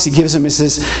promise He gives him. He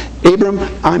says, Abram,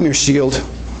 I'm your shield.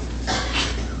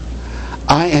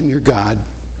 I am your God,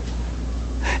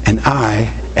 and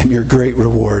I am your great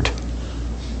reward.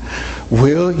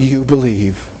 Will you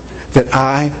believe that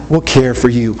I will care for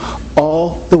you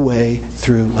all the way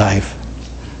through life?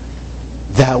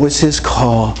 That was His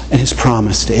call and His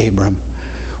promise to Abram.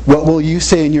 What will you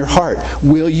say in your heart?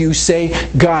 Will you say,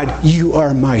 God, you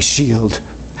are my shield,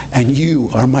 and you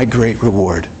are my great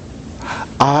reward.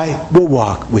 I will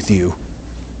walk with you.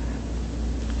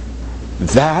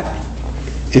 That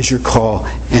is your call.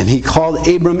 And He called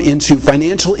Abram into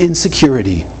financial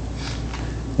insecurity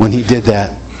when He did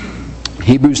that.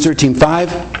 Hebrews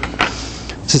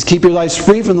 13:5 says, keep your lives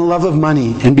free from the love of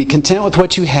money and be content with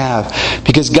what you have,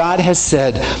 because God has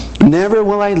said, never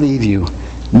will I leave you,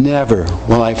 never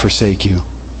will I forsake you.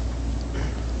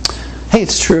 Hey,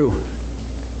 it's true.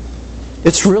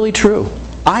 It's really true.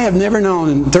 I have never known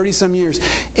in 30-some years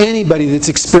anybody that's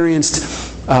experienced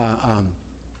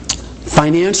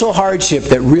financial hardship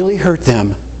that really hurt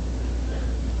them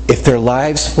if their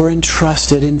lives were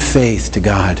entrusted in faith to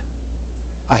God.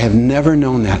 I have never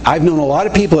known that. I've known a lot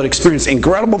of people that experienced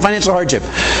incredible financial hardship,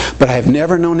 but I have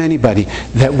never known anybody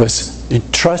that was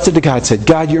entrusted to God, said,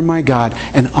 God, you're my God,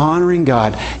 and honoring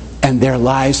God, and their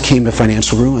lives came to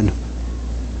financial ruin.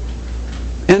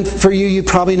 And for you, you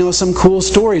probably know some cool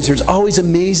stories. There's always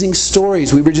amazing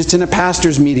stories. We were just in a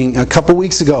pastor's meeting a couple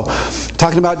weeks ago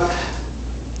talking about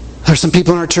there's some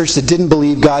people in our church that didn't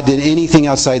believe God did anything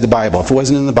outside the Bible. If it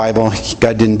wasn't in the Bible,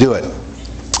 God didn't do it.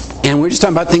 And we're just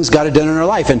talking about things God had done in our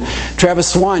life. And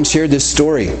Travis Swan shared this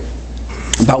story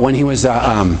about when he was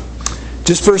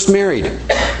just first married.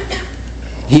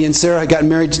 He and Sarah got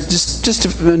married just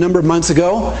a number of months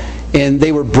ago. And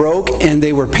they were broke, and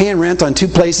they were paying rent on two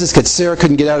places because Sarah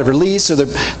couldn't get out of her lease. So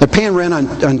they're paying rent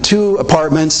on two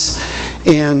apartments.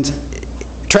 And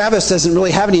Travis doesn't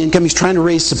really have any income. He's trying to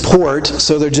raise support.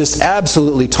 So they're just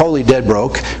absolutely, totally dead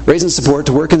broke, raising support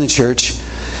to work in the church.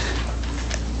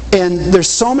 And there's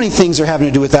so many things they're having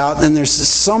to do without, and there's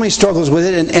so many struggles with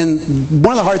it. And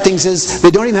one of the hard things is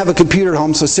they don't even have a computer at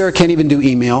home, so Sarah can't even do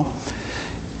email.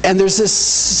 And there's this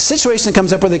situation that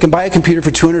comes up where they can buy a computer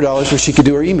for $200 where she could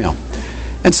do her email.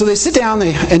 And so they sit down,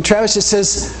 and Travis just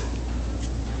says,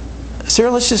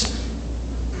 Sarah, let's just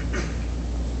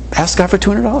ask God for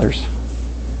 $200.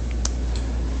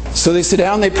 So they sit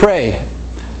down, they pray.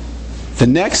 The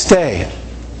next day,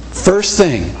 first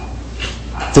thing,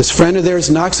 this friend of theirs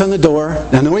knocks on the door.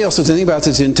 Now, nobody else knows anything about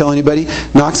this, didn't tell anybody.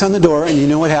 Knocks on the door, and you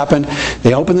know what happened?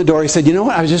 They opened the door. He said, you know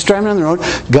what? I was just driving down the road.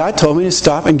 God told me to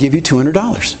stop and give you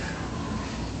 $200.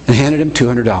 And handed him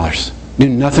 $200. Knew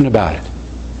nothing about it.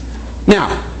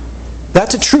 Now,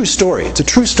 that's a true story. It's a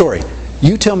true story.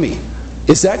 You tell me,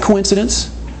 is that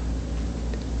coincidence?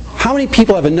 How many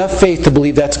people have enough faith to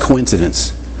believe that's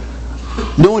coincidence?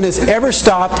 No one has ever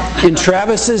stopped in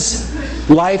Travis's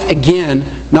life again,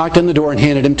 knocked on the door and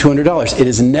handed him $200. It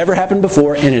has never happened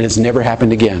before, and it has never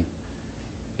happened again.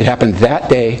 It happened that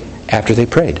day after they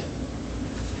prayed.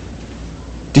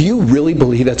 Do you really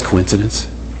believe that's coincidence?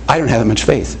 I don't have that much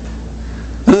faith.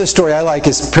 Another story I like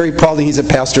is Perry Paulding. He's a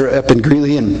pastor up in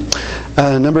Greeley, and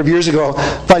a number of years ago,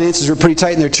 finances were pretty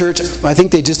tight in their church. I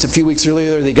think a few weeks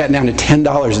earlier, they got down to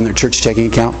 $10 in their church checking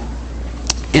account.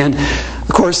 And, of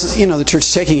course, the church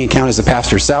checking account is the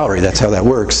pastor's salary. That's how that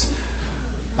works.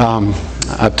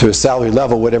 Up to a salary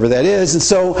level, whatever that is. And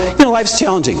so, life's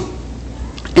challenging.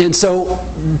 And so,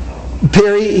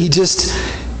 Perry, he just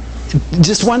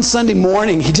one Sunday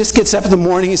morning, he just gets up in the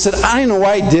morning, he said, I don't know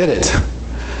why I did it.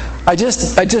 I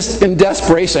just in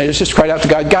desperation, I just cried out to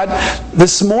God, God,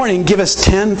 this morning, give us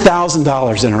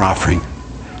 $10,000 in our offering,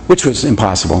 which was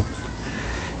impossible.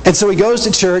 And so he goes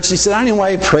to church, and he said, I don't know why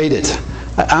I prayed it.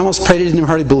 I almost prayed it, didn't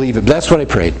hardly believe it, but that's what I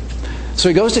prayed. So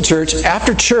he goes to church.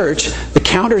 After church, the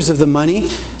counters of the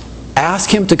money ask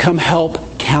him to come help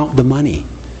count the money.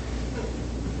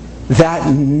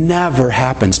 That never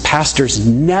happens. Pastors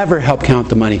never help count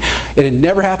the money. It had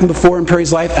never happened before in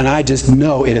Perry's life, and I just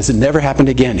know it has never happened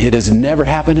again. It has never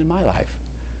happened in my life.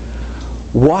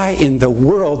 Why in the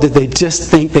world did they just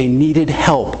think they needed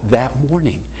help that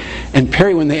morning? And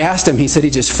Perry, when they asked him, he said he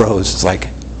just froze. It's like,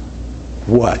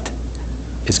 what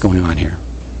is going on here?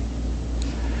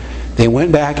 They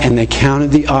went back and they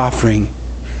counted the offering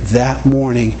that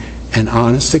morning, and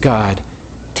honest to God,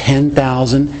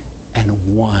 $10,001.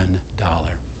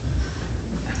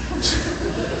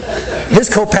 His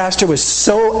co-pastor was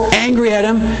so angry at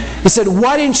him, he said,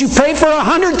 why didn't you pray for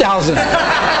 $100,000?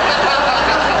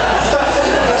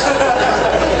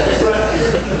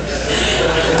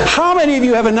 How many of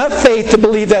you have enough faith to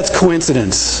believe that's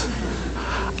coincidence?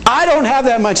 I don't have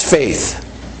that much faith.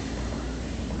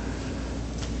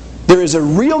 There is a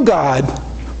real God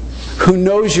who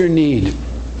knows your need.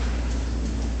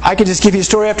 I could just give you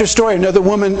story after story. Another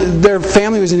woman, their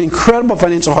family was in incredible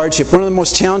financial hardship. One of the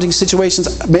most challenging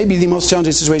situations, maybe the most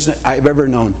challenging situation I've ever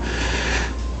known.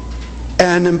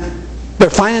 And their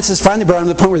finances finally brought them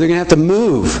to the point where they're going to have to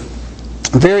move.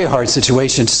 Very hard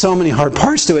situation. So many hard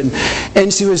parts to it.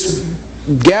 And she was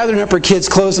gathering up her kids'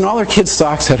 clothes, and all her kids'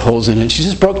 socks had holes in it. She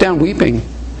just broke down weeping.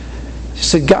 She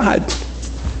said, God,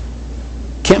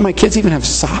 can't my kids even have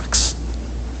socks?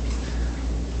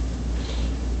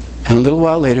 And a little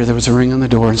while later, there was a ring on the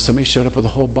door, and somebody showed up with a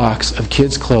whole box of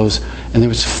kids' clothes, and it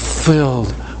was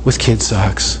filled with kids'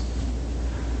 socks.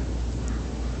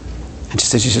 And she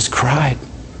said she just cried.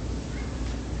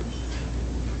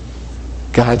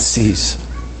 God sees.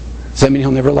 Does that mean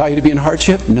He'll never allow you to be in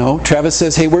hardship? No. Travis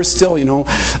says, hey, we're still,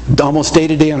 almost day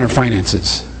to day on our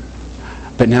finances.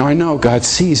 But now I know God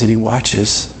sees and He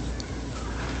watches.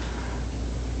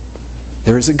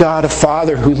 There is a God, a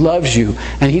Father, who loves you,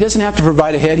 and He doesn't have to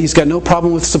provide ahead. He's got no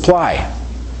problem with supply.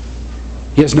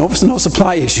 He has no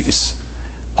supply issues.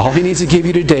 All He needs to give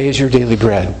you today is your daily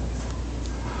bread.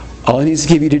 All He needs to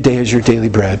give you today is your daily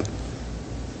bread.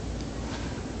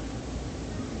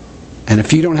 And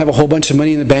if you don't have a whole bunch of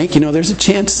money in the bank, there's a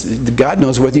chance that God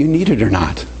knows whether you need it or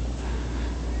not.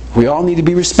 We all need to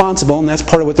be responsible, and that's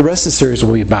part of what the rest of the series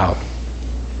will be about.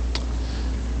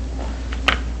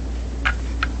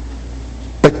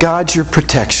 But God's your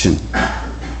protection.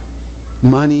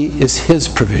 Money is His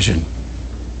provision.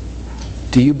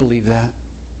 Do you believe that?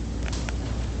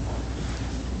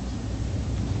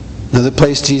 Another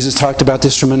place Jesus talked about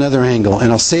this from another angle.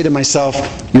 And I'll say to myself,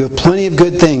 you have plenty of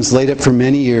good things laid up for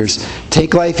many years.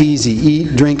 Take life easy.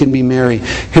 Eat, drink, and be merry.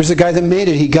 Here's a guy that made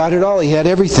it. He got it all. He had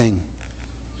everything.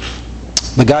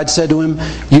 But God said to him,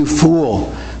 you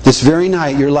fool, this very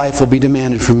night your life will be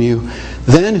demanded from you.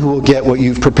 Then who will get what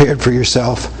you've prepared for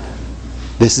yourself?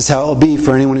 This is how it will be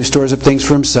for anyone who stores up things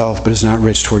for himself, but is not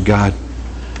rich toward God.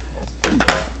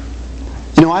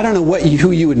 I don't know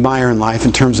who you admire in life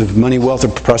in terms of money, wealth, or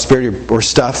prosperity, or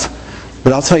stuff.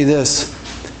 But I'll tell you this.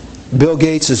 Bill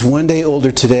Gates is one day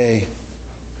older today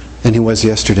than he was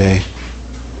yesterday.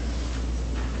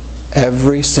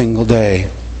 Every single day,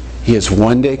 he is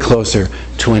one day closer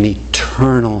to an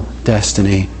eternal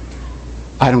destiny.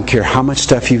 I don't care how much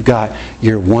stuff you've got.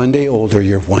 You're one day older.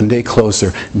 You're one day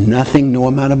closer. Nothing, no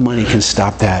amount of money can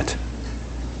stop that.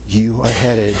 You are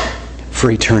headed for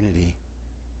eternity.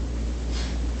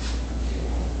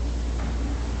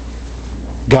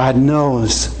 God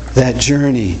knows that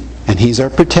journey, and He's our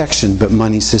protection, but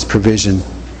money's His provision.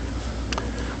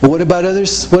 Well, what about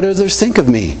others? What do others think of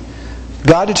me?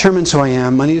 God determines who I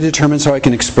am. Money determines how I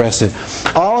can express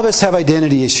it. All of us have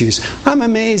identity issues. I'm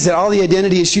amazed at all the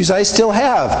identity issues I still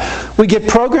have. We get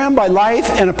programmed by life,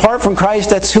 and apart from Christ,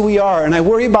 that's who we are. And I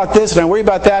worry about this, and I worry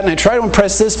about that, and I try to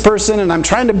impress this person, and I'm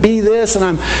trying to be this,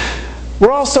 and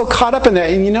we're all so caught up in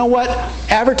that. And you know what?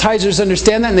 Advertisers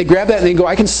understand that, and they grab that and they go,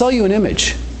 I can sell you an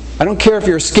image. I don't care if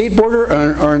you're a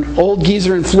skateboarder or an old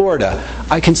geezer in Florida.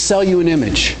 I can sell you an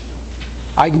image.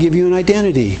 I can give you an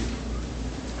identity.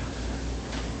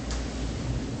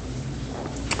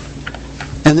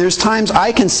 And there's times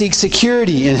I can seek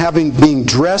security in being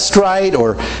dressed right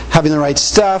or having the right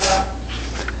stuff.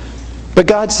 But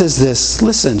God says this,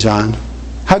 listen, John,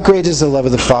 how great is the love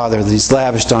of the Father that He's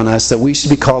lavished on us, that we should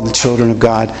be called the children of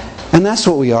God. And that's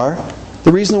what we are.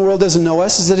 The reason the world doesn't know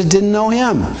us is that it didn't know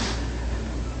Him.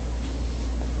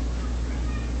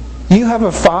 You have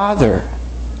a Father.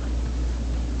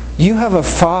 You have a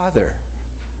Father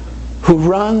who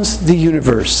runs the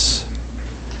universe.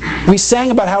 We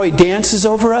sang about how He dances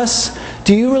over us.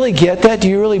 Do you really get that? Do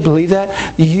you really believe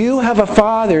that? You have a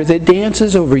Father that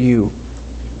dances over you.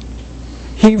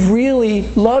 He really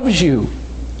loves you.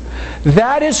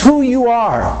 That is who you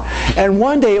are. And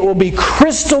one day it will be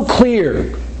crystal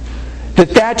clear that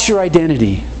that's your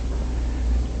identity.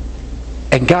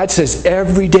 And God says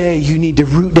every day you need to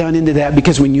root down into that,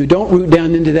 because when you don't root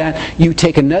down into that, you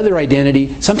take another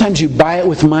identity. Sometimes you buy it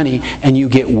with money and you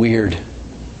get weird.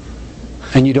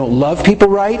 And you don't love people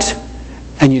right,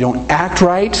 and you don't act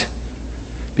right,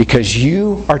 because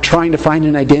you are trying to find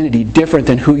an identity different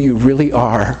than who you really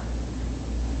are.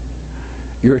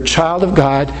 You're a child of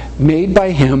God, made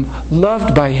by Him,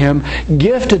 loved by Him,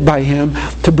 gifted by Him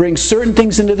to bring certain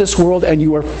things into this world, and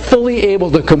you are fully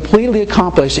able to completely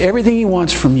accomplish everything He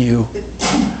wants from you.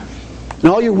 And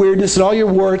all your weirdness and all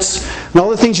your warts and all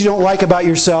the things you don't like about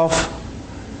yourself.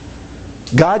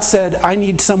 God said, I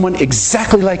need someone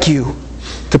exactly like you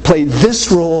to play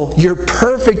this role. You're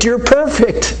perfect. You're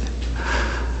perfect.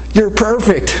 You're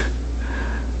perfect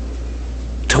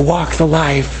to walk the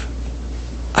life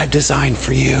I've designed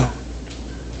for you.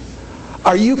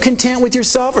 Are you content with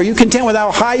yourself? Are you content with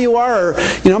how high you are, or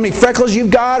how many freckles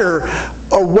you've got, or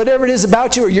whatever it is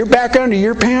about you, or your background, or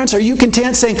your parents? Are you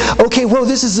content saying, okay, well,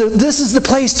 this is the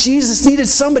place Jesus needed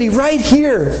somebody right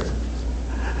here.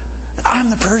 I'm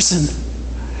the person.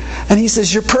 And He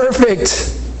says, you're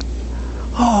perfect.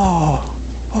 Oh,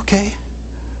 okay.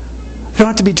 I don't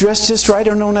have to be dressed just right.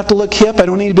 I don't have to look hip. I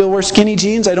don't need to be able to wear skinny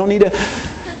jeans. I don't need to...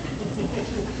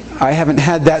 I haven't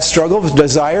had that struggle with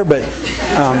desire, but...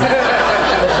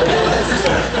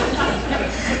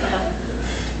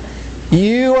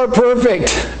 You are perfect.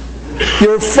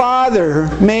 Your Father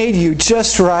made you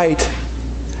just right.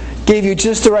 Gave you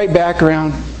just the right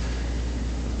background.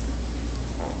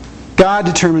 God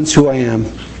determines who I am.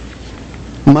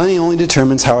 Money only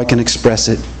determines how I can express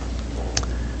it.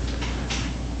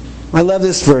 I love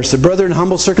this verse. A brother in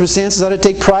humble circumstances ought to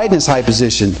take pride in his high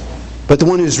position, But the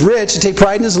one who's rich should take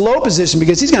pride in his low position,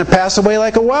 because he's going to pass away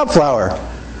like a wildflower.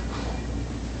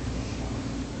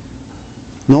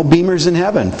 No beamers in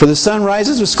heaven. For the sun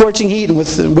rises with scorching heat and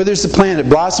withers the plant. It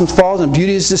blossoms, falls, and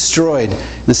beauty is destroyed.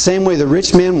 In the same way, the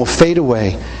rich man will fade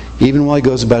away, even while he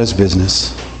goes about his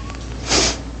business.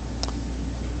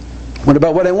 What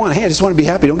about what I want? Hey, I just want to be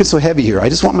happy. Don't get so heavy here. I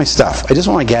just want my stuff. I just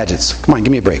want my gadgets. Come on,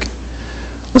 give me a break.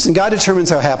 Listen, God determines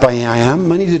how happy I am.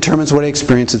 Money determines what I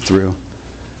experience it through.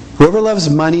 Whoever loves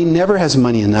money never has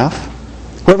money enough.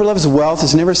 Whoever loves wealth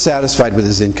is never satisfied with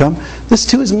his income. This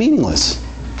too is meaningless.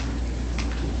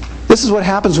 This is what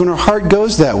happens when our heart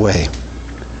goes that way.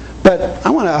 But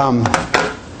I want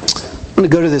to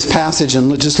go to this passage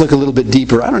and just look a little bit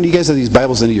deeper. I don't know, you guys have these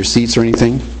Bibles under your seats or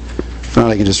anything? If not,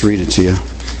 I can just read it to you.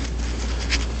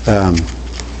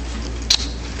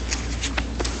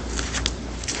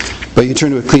 But you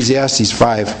turn to Ecclesiastes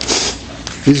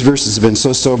 5. These verses have been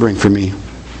so sobering for me.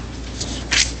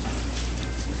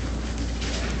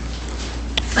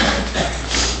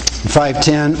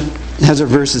 5:10 has a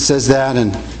verse that says that,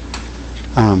 and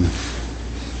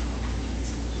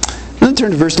then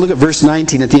turn to look at verse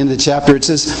 19 at the end of the chapter. It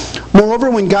says, "Moreover,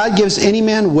 when God gives any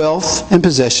man wealth and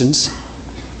possessions,"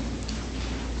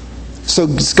 so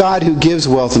it's God who gives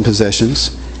wealth and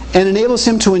possessions, "and enables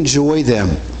him to enjoy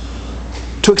them,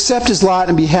 to accept his lot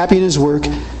and be happy in his work,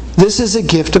 this is a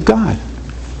gift of God."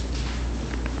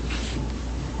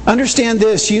 Understand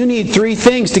this, you need three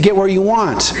things to get where you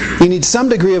want. You need some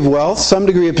degree of wealth, some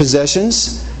degree of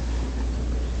possessions,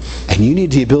 and you need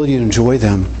the ability to enjoy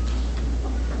them.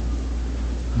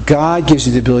 God gives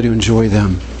you the ability to enjoy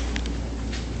them.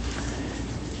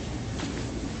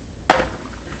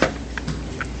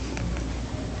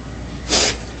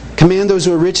 Command those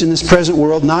who are rich in this present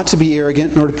world not to be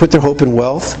arrogant, nor to put their hope in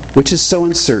wealth, which is so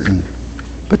uncertain,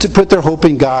 but to put their hope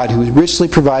in God, who richly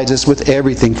provides us with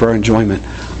everything for our enjoyment.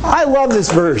 I love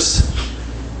this verse.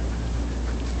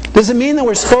 Does it mean that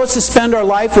we're supposed to spend our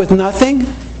life with nothing?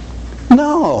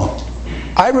 No.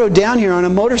 I rode down here on a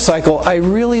motorcycle I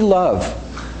really love.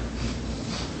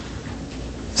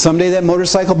 Someday that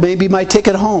motorcycle may be my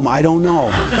ticket home. I don't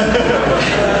know.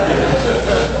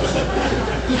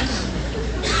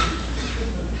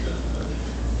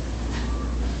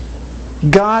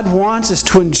 God wants us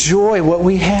to enjoy what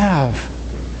we have.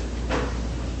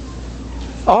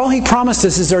 All He promised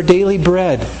us is our daily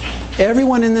bread.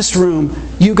 Everyone in this room,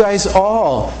 you guys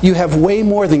all, you have way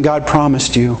more than God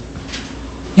promised you.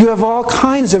 You have all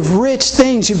kinds of rich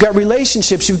things. You've got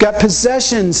relationships, you've got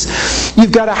possessions,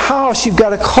 you've got a house, you've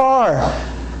got a car.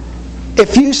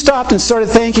 If you stopped and started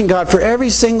thanking God for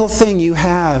every single thing you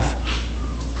have,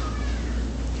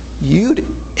 you'd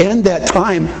end that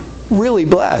time really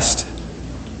blessed.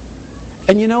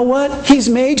 And you know what? He's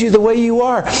made you the way you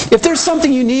are. If there's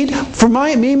something you need, for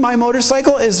my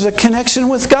motorcycle is a connection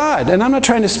with God. And I'm not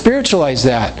trying to spiritualize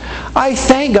that. I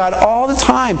thank God all the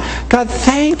time. God,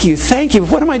 thank you, thank you.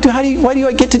 What am I doing? Why do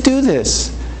I get to do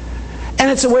this? And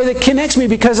it's a way that connects me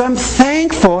because I'm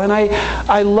thankful. And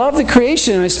I love the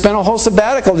creation. And I spent a whole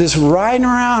sabbatical just riding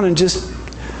around and just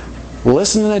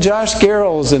listening to Josh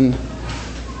Garrels and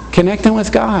connecting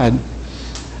with God.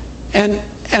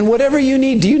 And whatever you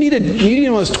need, do you need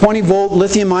one of those 20-volt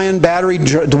lithium-ion battery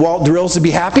DeWalt drills to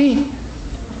be happy?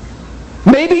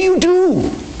 Maybe you do.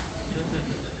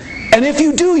 And if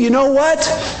you do, you know what?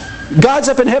 God's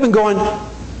up in heaven going,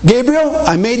 Gabriel,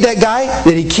 I made that guy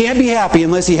that he can't be happy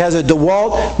unless he has a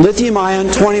DeWalt lithium-ion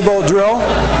 20-volt drill.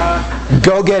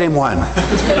 Go get him one.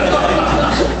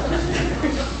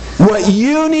 What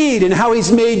you need and how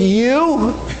He's made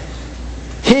you,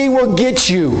 He will get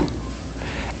you.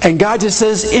 And God just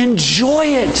says, enjoy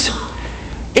it.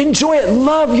 Enjoy it.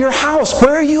 Love your house.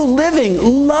 Where are you living?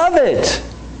 Love it.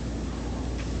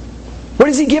 What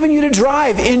has He given you to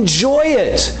drive? Enjoy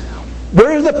it.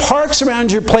 Where are the parks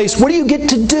around your place? What do you get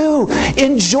to do?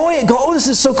 Enjoy it. Go, oh, this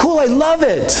is so cool. I love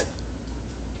it.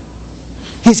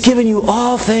 He's given you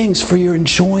all things for your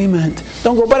enjoyment.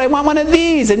 Don't go, but I want one of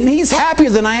these. And He's happier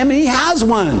than I am, and He has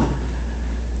one.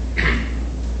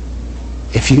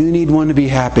 If you need one to be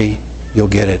happy, you'll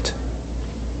get it.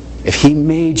 If He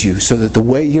made you so that the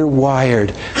way you're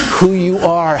wired, who you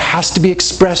are, has to be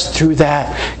expressed through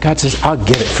that, God says, I'll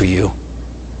get it for you.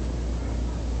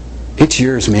 It's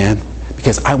yours, man,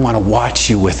 because I want to watch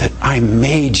you with it. I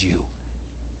made you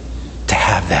to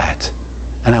have that.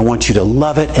 And I want you to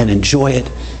love it and enjoy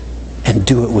it and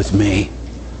do it with me.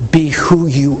 Be who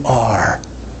you are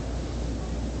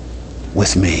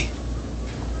with me.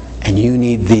 And you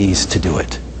need these to do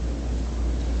it.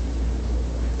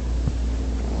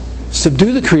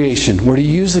 Subdue the creation. We're to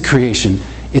use the creation.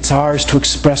 It's ours to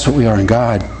express what we are in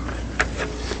God.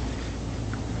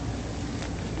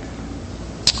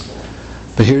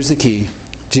 But here's the key.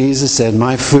 Jesus said,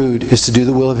 my food is to do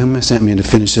the will of him who sent me and to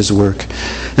finish his work.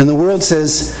 And the world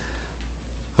says,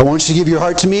 I want you to give your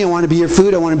heart to me. I want to be your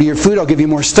food. I want to be your food. I'll give you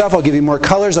more stuff. I'll give you more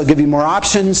colors. I'll give you more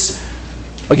options.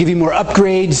 I'll give you more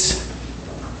upgrades.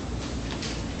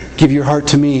 Give your heart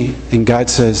to me. And God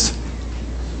says,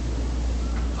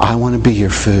 I want to be your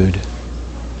food.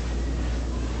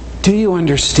 Do you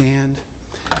understand?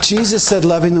 Jesus said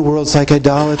loving the world's like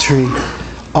idolatry.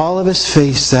 All of us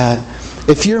face that.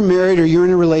 If you're married or you're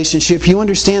in a relationship, you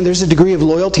understand there's a degree of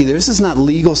loyalty. This is not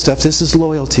legal stuff. This is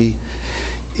loyalty.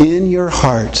 In your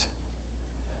heart,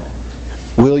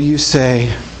 will you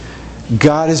say,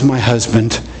 God is my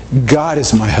husband. God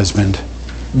is my husband.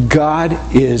 God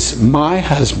is my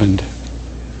husband.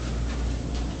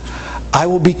 I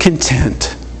will be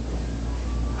content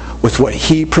with what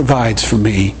he provides for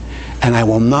me, and I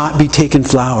will not be taking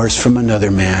flowers from another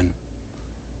man.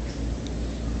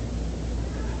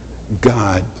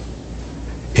 God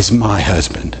is my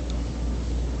husband.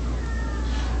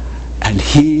 And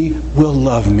he will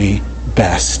love me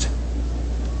best.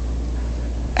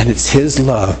 And it's his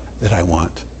love that I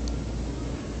want.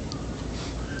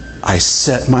 I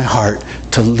set my heart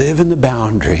to live in the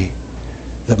boundary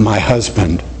that my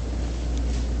husband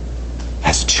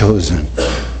has chosen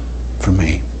for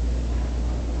me.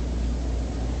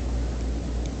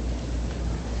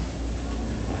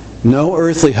 No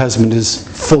earthly husband is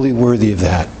fully worthy of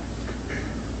that.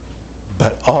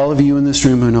 But all of you in this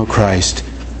room who know Christ,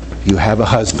 you have a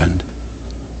husband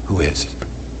who is.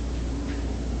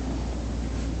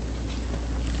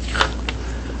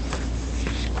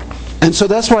 And so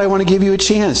that's why I want to give you a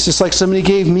chance, just like somebody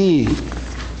gave me in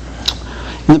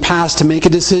the past, to make a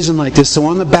decision like this. So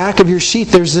on the back of your sheet,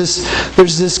 there's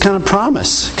this kind of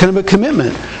promise, kind of a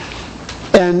commitment.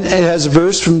 And it has a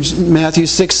verse from Matthew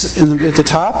 6 at the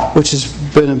top, which has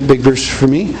been a big verse for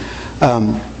me.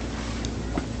 Then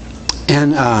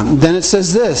it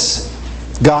says this,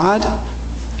 God,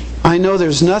 I know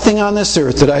there's nothing on this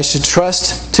earth that I should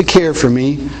trust to care for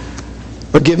me,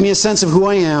 or give me a sense of who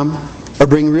I am, or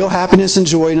bring real happiness and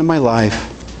joy into my life.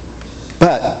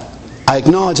 But I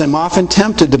acknowledge I'm often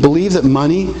tempted to believe that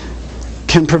money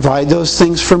can provide those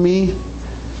things for me.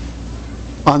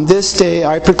 On this day,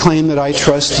 I proclaim that I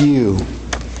trust you,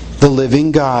 the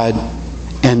living God,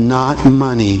 and not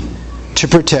money, to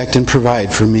protect and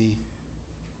provide for me.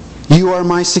 You are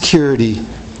my security.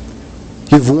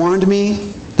 You've warned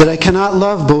me that I cannot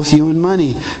love both you and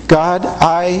money. God,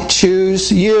 I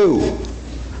choose you.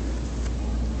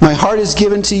 My heart is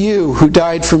given to you who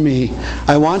died for me.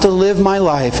 I want to live my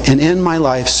life and end my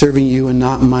life serving you and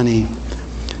not money.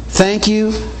 Thank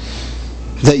you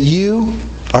that you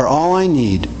are all I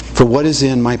need for what is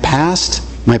in my past,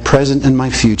 my present, and my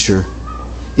future.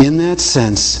 In that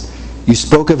sense, you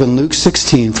spoke of in Luke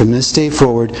 16, from this day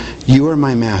forward, you are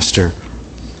my master,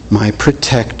 my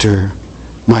protector,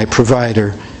 my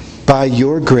provider. By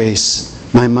your grace,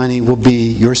 my money will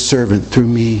be your servant through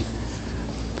me.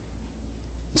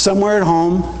 Somewhere at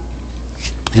home,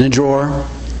 in a drawer,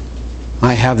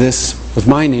 I have this with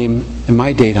my name and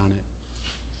my date on it.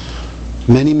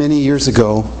 Many, many years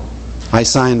ago, I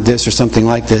signed this or something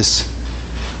like this.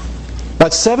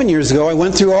 About 7 years ago, I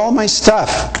went through all my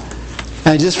stuff.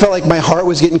 And I just felt like my heart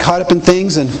was getting caught up in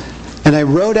things. And I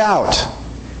wrote out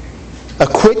a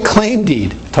quit claim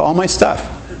deed to all my stuff.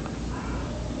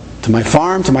 To my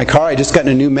farm, to my car. I just gotten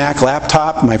a new Mac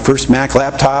laptop, my first Mac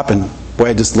laptop. And boy,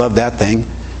 I just loved that thing.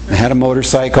 I had a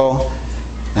motorcycle.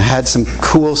 I had some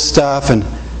cool stuff. And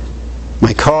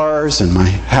my cars and my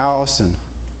house and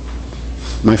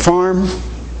my farm.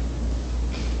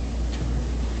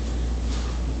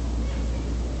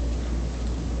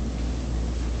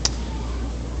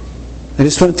 I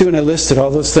just went through and I listed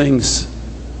all those things.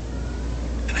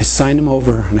 And I signed them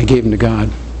over and I gave them to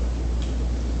God.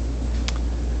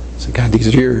 I said, God, these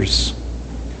are yours.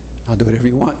 I'll do whatever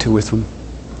you want to with them.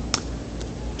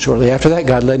 Shortly after that,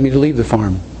 God led me to leave the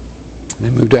farm. And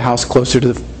I moved to a house closer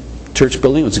to the church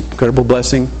building. It was an incredible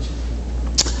blessing.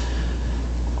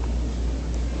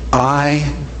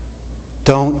 I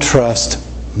don't trust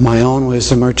my own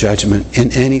wisdom or judgment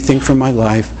in anything for my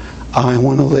life. I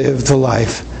want to live the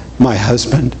life my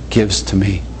husband gives to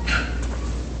me.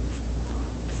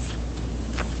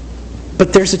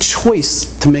 But there's a choice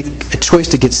to make, a choice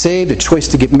to get saved, a choice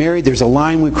to get married. There's a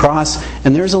line we cross,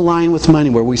 and there's a line with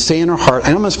money where we say in our heart,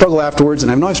 I'm going to struggle afterwards,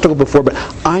 and I know I've struggled before, but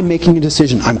I'm making a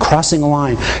decision. I'm crossing a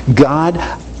line. God,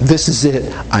 this is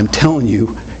it. I'm telling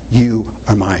you, you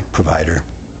are my provider.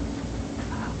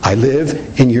 I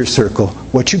live in your circle.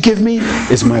 What you give me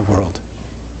is my world.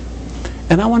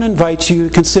 And I want to invite you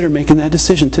to consider making that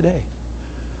decision today.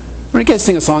 I want to Want you guys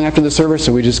sing a song after the service,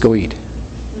 or we just go eat?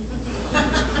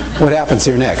 What happens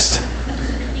here next?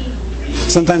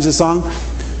 Sometimes a song.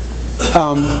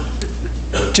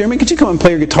 Jeremy, could you come and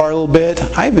play your guitar a little bit?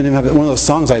 I even have one of those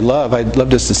songs I love. I'd love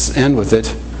just to end with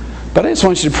it. But I just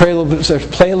want you to pray a little bit. So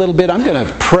play a little bit. I'm going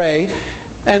to pray.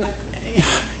 And,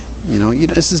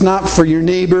 this is not for your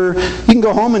neighbor. You can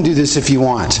go home and do this if you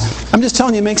want. I'm just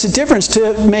telling you, it makes a difference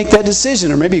to make that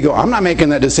decision. Or maybe you go, I'm not making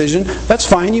that decision. That's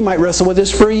fine. You might wrestle with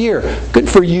this for a year. Good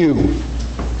for you.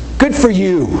 Good for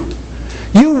you.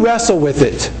 You wrestle with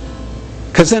it.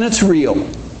 Because then it's real.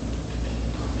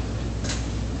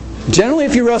 Generally,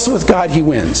 if you wrestle with God, He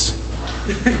wins.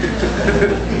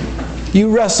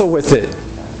 You wrestle with it.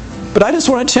 But I just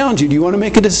want to challenge you. Do you want to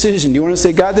make a decision? Do you want to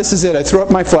say, God, this is it. I throw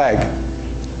up my flag.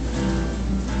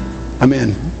 I'm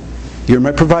in. You're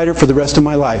my provider for the rest of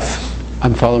my life.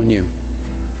 I'm following you.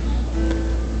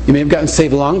 You may have gotten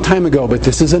saved a long time ago, but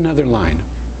this is another line.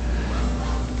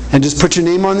 And just put your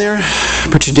name on there,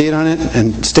 put your date on it,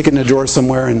 and stick it in a drawer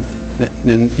somewhere, and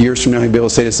then years from now you'll be able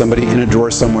to say to somebody, in a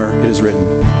drawer somewhere, it is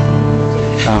written.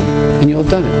 And you'll have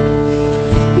done it.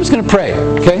 I'm just going to pray,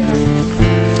 okay?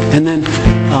 And then,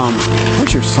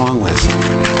 what's your song list?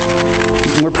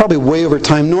 We're probably way over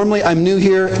time. Normally, I'm new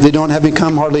here. They don't have me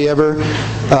come hardly ever.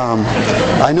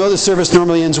 I know the service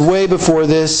normally ends way before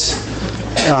this.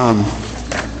 Can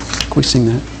we sing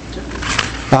that?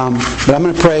 But I'm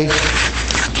going to pray.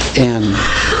 And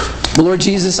Lord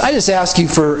Jesus, I just ask you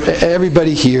for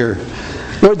everybody here.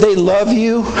 Lord, they love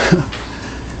you.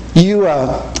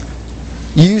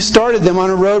 You started them on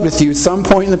a road with you at some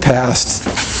point in the past.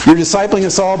 You're discipling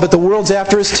us all, but the world's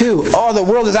after us too. Oh, the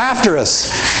world is after us.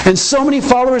 And so many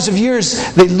followers of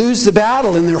yours, they lose the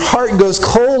battle and their heart goes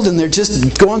cold and they're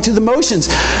just going through the motions.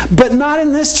 But not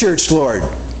in this church, Lord.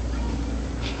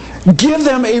 Give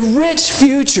them a rich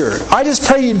future. I just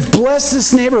pray you'd bless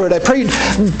this neighborhood. I pray you'd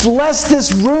bless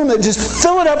this room, and just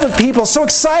fill it up with people so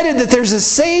excited that there's a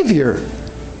Savior.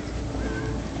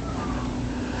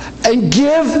 And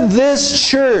give this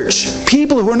church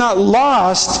people who are not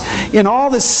lost in all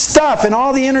this stuff and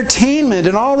all the entertainment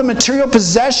and all the material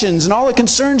possessions and all the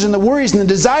concerns and the worries and the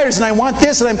desires, and I want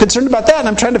this and I'm concerned about that and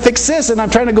I'm trying to fix this and I'm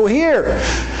trying to go here.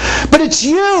 But it's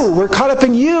you. We're caught up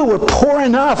in you. We're poor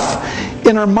enough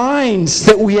in our minds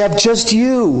that we have just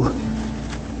you.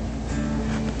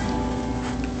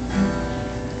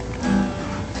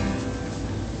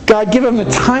 God, give them the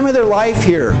time of their life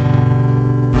here.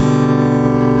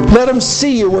 Let them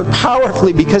see you work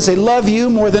powerfully because they love you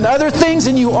more than other things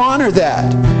and you honor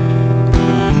that.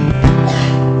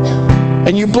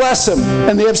 And you bless them.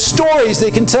 And they have stories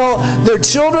they can tell their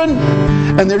children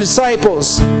and their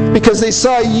disciples because they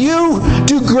saw you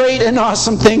do great and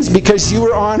awesome things because you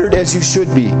were honored as you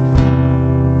should be.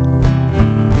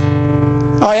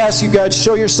 I ask you, God,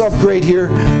 show yourself great here.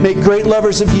 Make great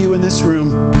lovers of you in this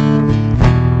room.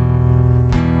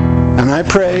 And I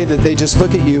pray that they just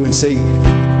look at you and say,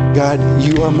 God,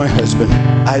 you are my husband.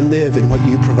 I live in what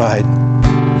you provide.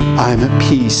 I'm at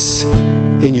peace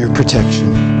in your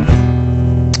protection.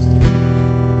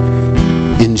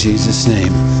 In Jesus'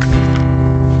 name.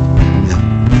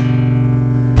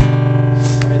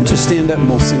 Amen. Just stand up and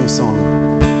we'll sing a song.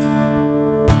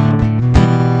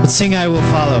 Let's sing I Will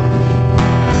Follow.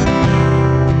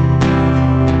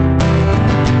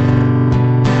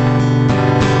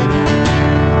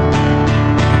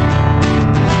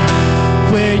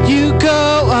 Where you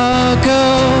go, I'll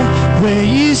go. Where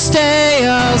you stay,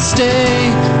 I'll stay.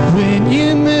 When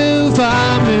you move,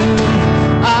 I'll move.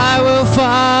 I will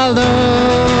follow.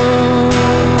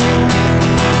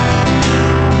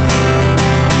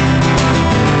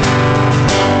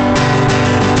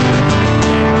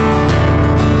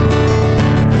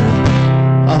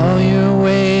 All your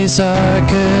ways are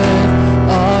good.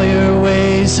 All your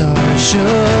ways are sure.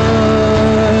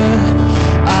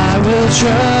 I will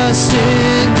trust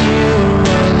in you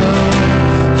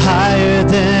alone, higher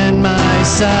than my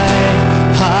sight,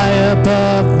 high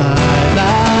above my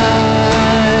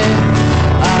life.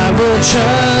 I will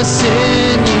trust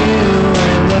in you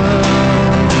alone.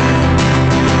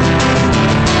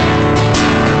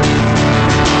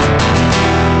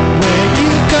 Where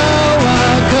you go,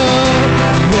 I'll go.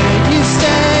 Where you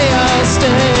stay, I'll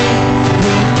stay.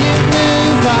 When you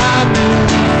move, I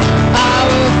move. I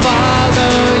will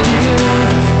follow you.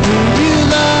 Who you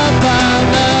love, I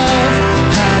love.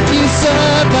 How you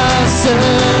serve, I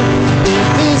serve. If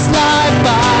this life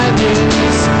I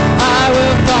lose, I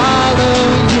will follow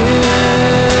you.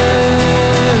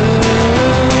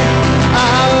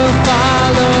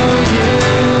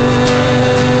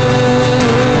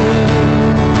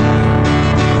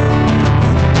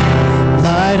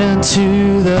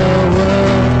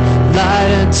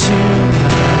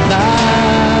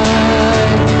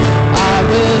 life. I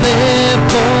will live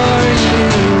for you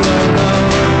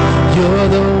alone. You're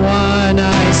the one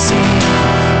I see,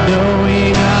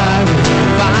 knowing I will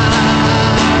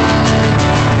find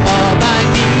all I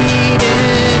need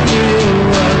in you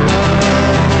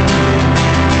alone.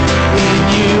 In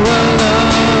you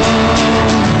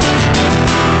alone.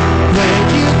 Where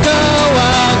you go,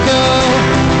 I'll go.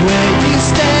 Where you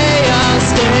stay, I'll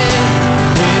stay.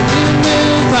 When you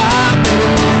move, I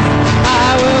move. I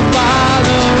will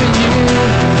follow you.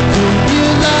 Who you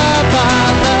love, I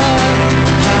love.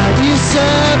 How you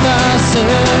serve, I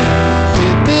serve.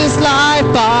 With this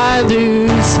life I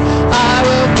lose, I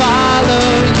will follow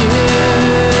you.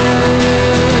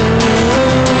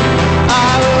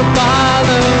 I will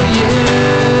follow you.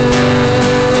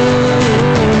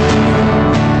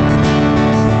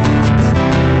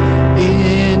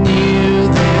 In you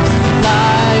there's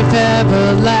life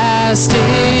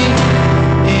everlasting.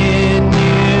 In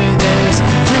you there's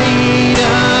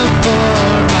freedom for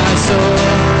my soul.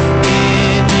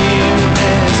 In you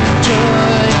there's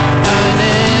joy,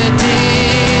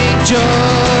 unending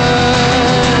joy.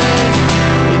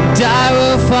 And I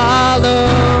will follow.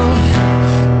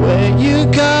 Where you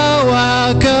go,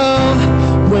 I'll go.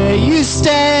 Where you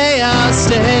stay, I'll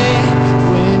stay.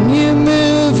 When you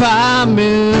move, I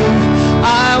move.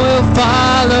 I will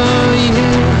follow you.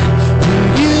 Who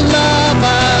you love,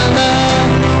 I love.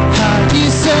 How you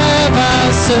serve,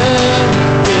 I'll serve.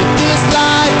 With this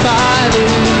life I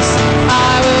lose,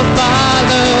 I will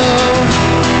follow.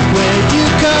 Where you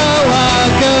go,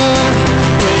 I'll go.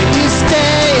 Where you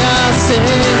stay, I'll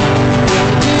stay. When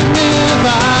you move,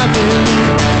 I move.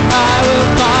 I will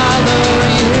follow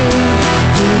you.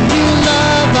 Who you love,